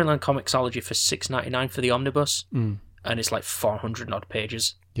 It's currently on Comixology for $6.99 for the omnibus, and it's like 400 odd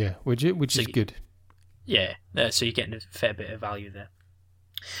pages. Yeah, which is good. Yeah, so you're getting a fair bit of value there.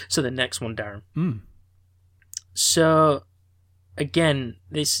 So the next one, Darren. So again,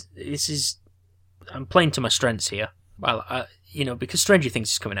 this is I'm playing to my strengths here. Well, because Stranger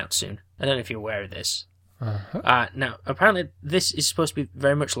Things is coming out soon. I don't know if you're aware of this. Uh-huh. Now, apparently, this is supposed to be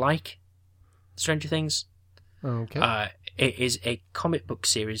very much like Stranger Things. Okay. It is a comic book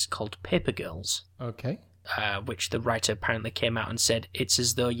series called Paper Girls, Okay. which the writer apparently came out and said it's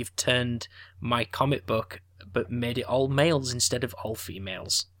as though you've turned my comic book but made it all males instead of all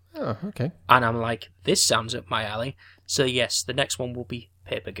females. Oh, okay. And I'm like, this sounds up my alley. So yes, the next one will be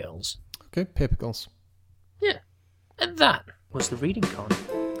Paper Girls. Okay, Paper Girls. Yeah. And that was the reading corner.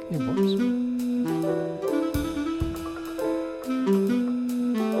 It was.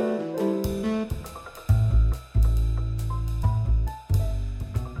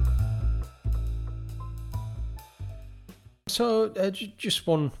 So, just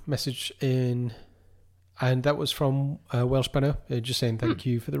one message in, and that was from Welsh Banner, just saying thank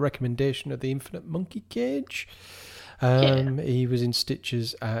you for the recommendation of the Infinite Monkey Cage. He was in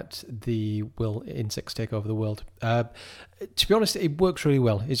stitches at the Will Insects Take Over the World. To be honest, it works really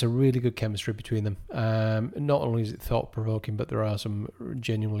well. It's a really good chemistry between them. Not only is it thought-provoking, but there are some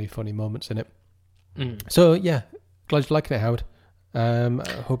genuinely funny moments in it. So, yeah, glad you're liking it, Howard. I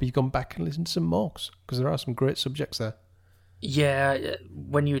hope you've gone back and listened to some more, because there are some great subjects there. Yeah,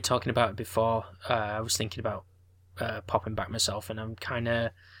 when you were talking about it before, I was thinking about popping back myself, and I'm kind of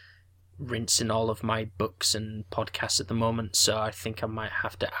rinsing all of my books and podcasts at the moment, so I think I might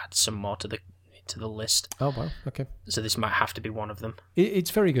have to add some more to the list. Oh, wow, okay. So this might have to be one of them. It's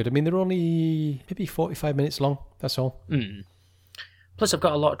very good. I mean, they're only maybe 45 minutes long, that's all. Plus, I've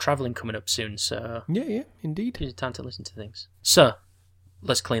got a lot of travelling coming up soon, so Yeah, indeed. gives you time to listen to things. So,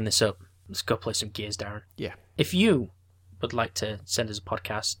 let's clean this up. Let's go play some Gears, Darren. Yeah. If you would like to send us a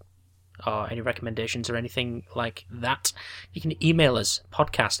podcast or any recommendations or anything like that, you can email us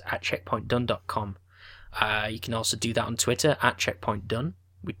podcast@checkpointdone.com. You can also do that on Twitter @checkpointdone.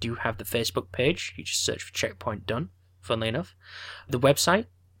 We do have the Facebook page. You just search for Checkpoint Done, funnily enough. The website,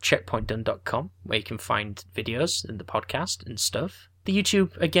 checkpointdone.com, where you can find videos and the podcast and stuff. The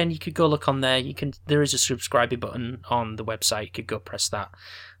YouTube, again, you could go look on there. There is a subscribe button on the website. You could go press that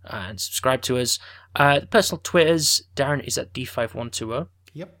and subscribe to us. The personal Twitters, Darren is at D5120.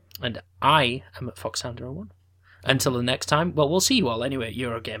 Yep. And I am at Foxhounder01. Until the next time, well, we'll see you all anyway at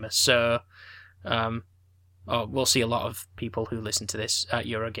Eurogamer. So, we'll see a lot of people who listen to this at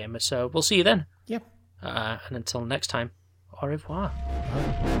Eurogamer. So we'll see you then. Yep. And until next time, au revoir.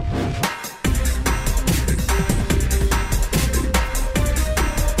 Bye.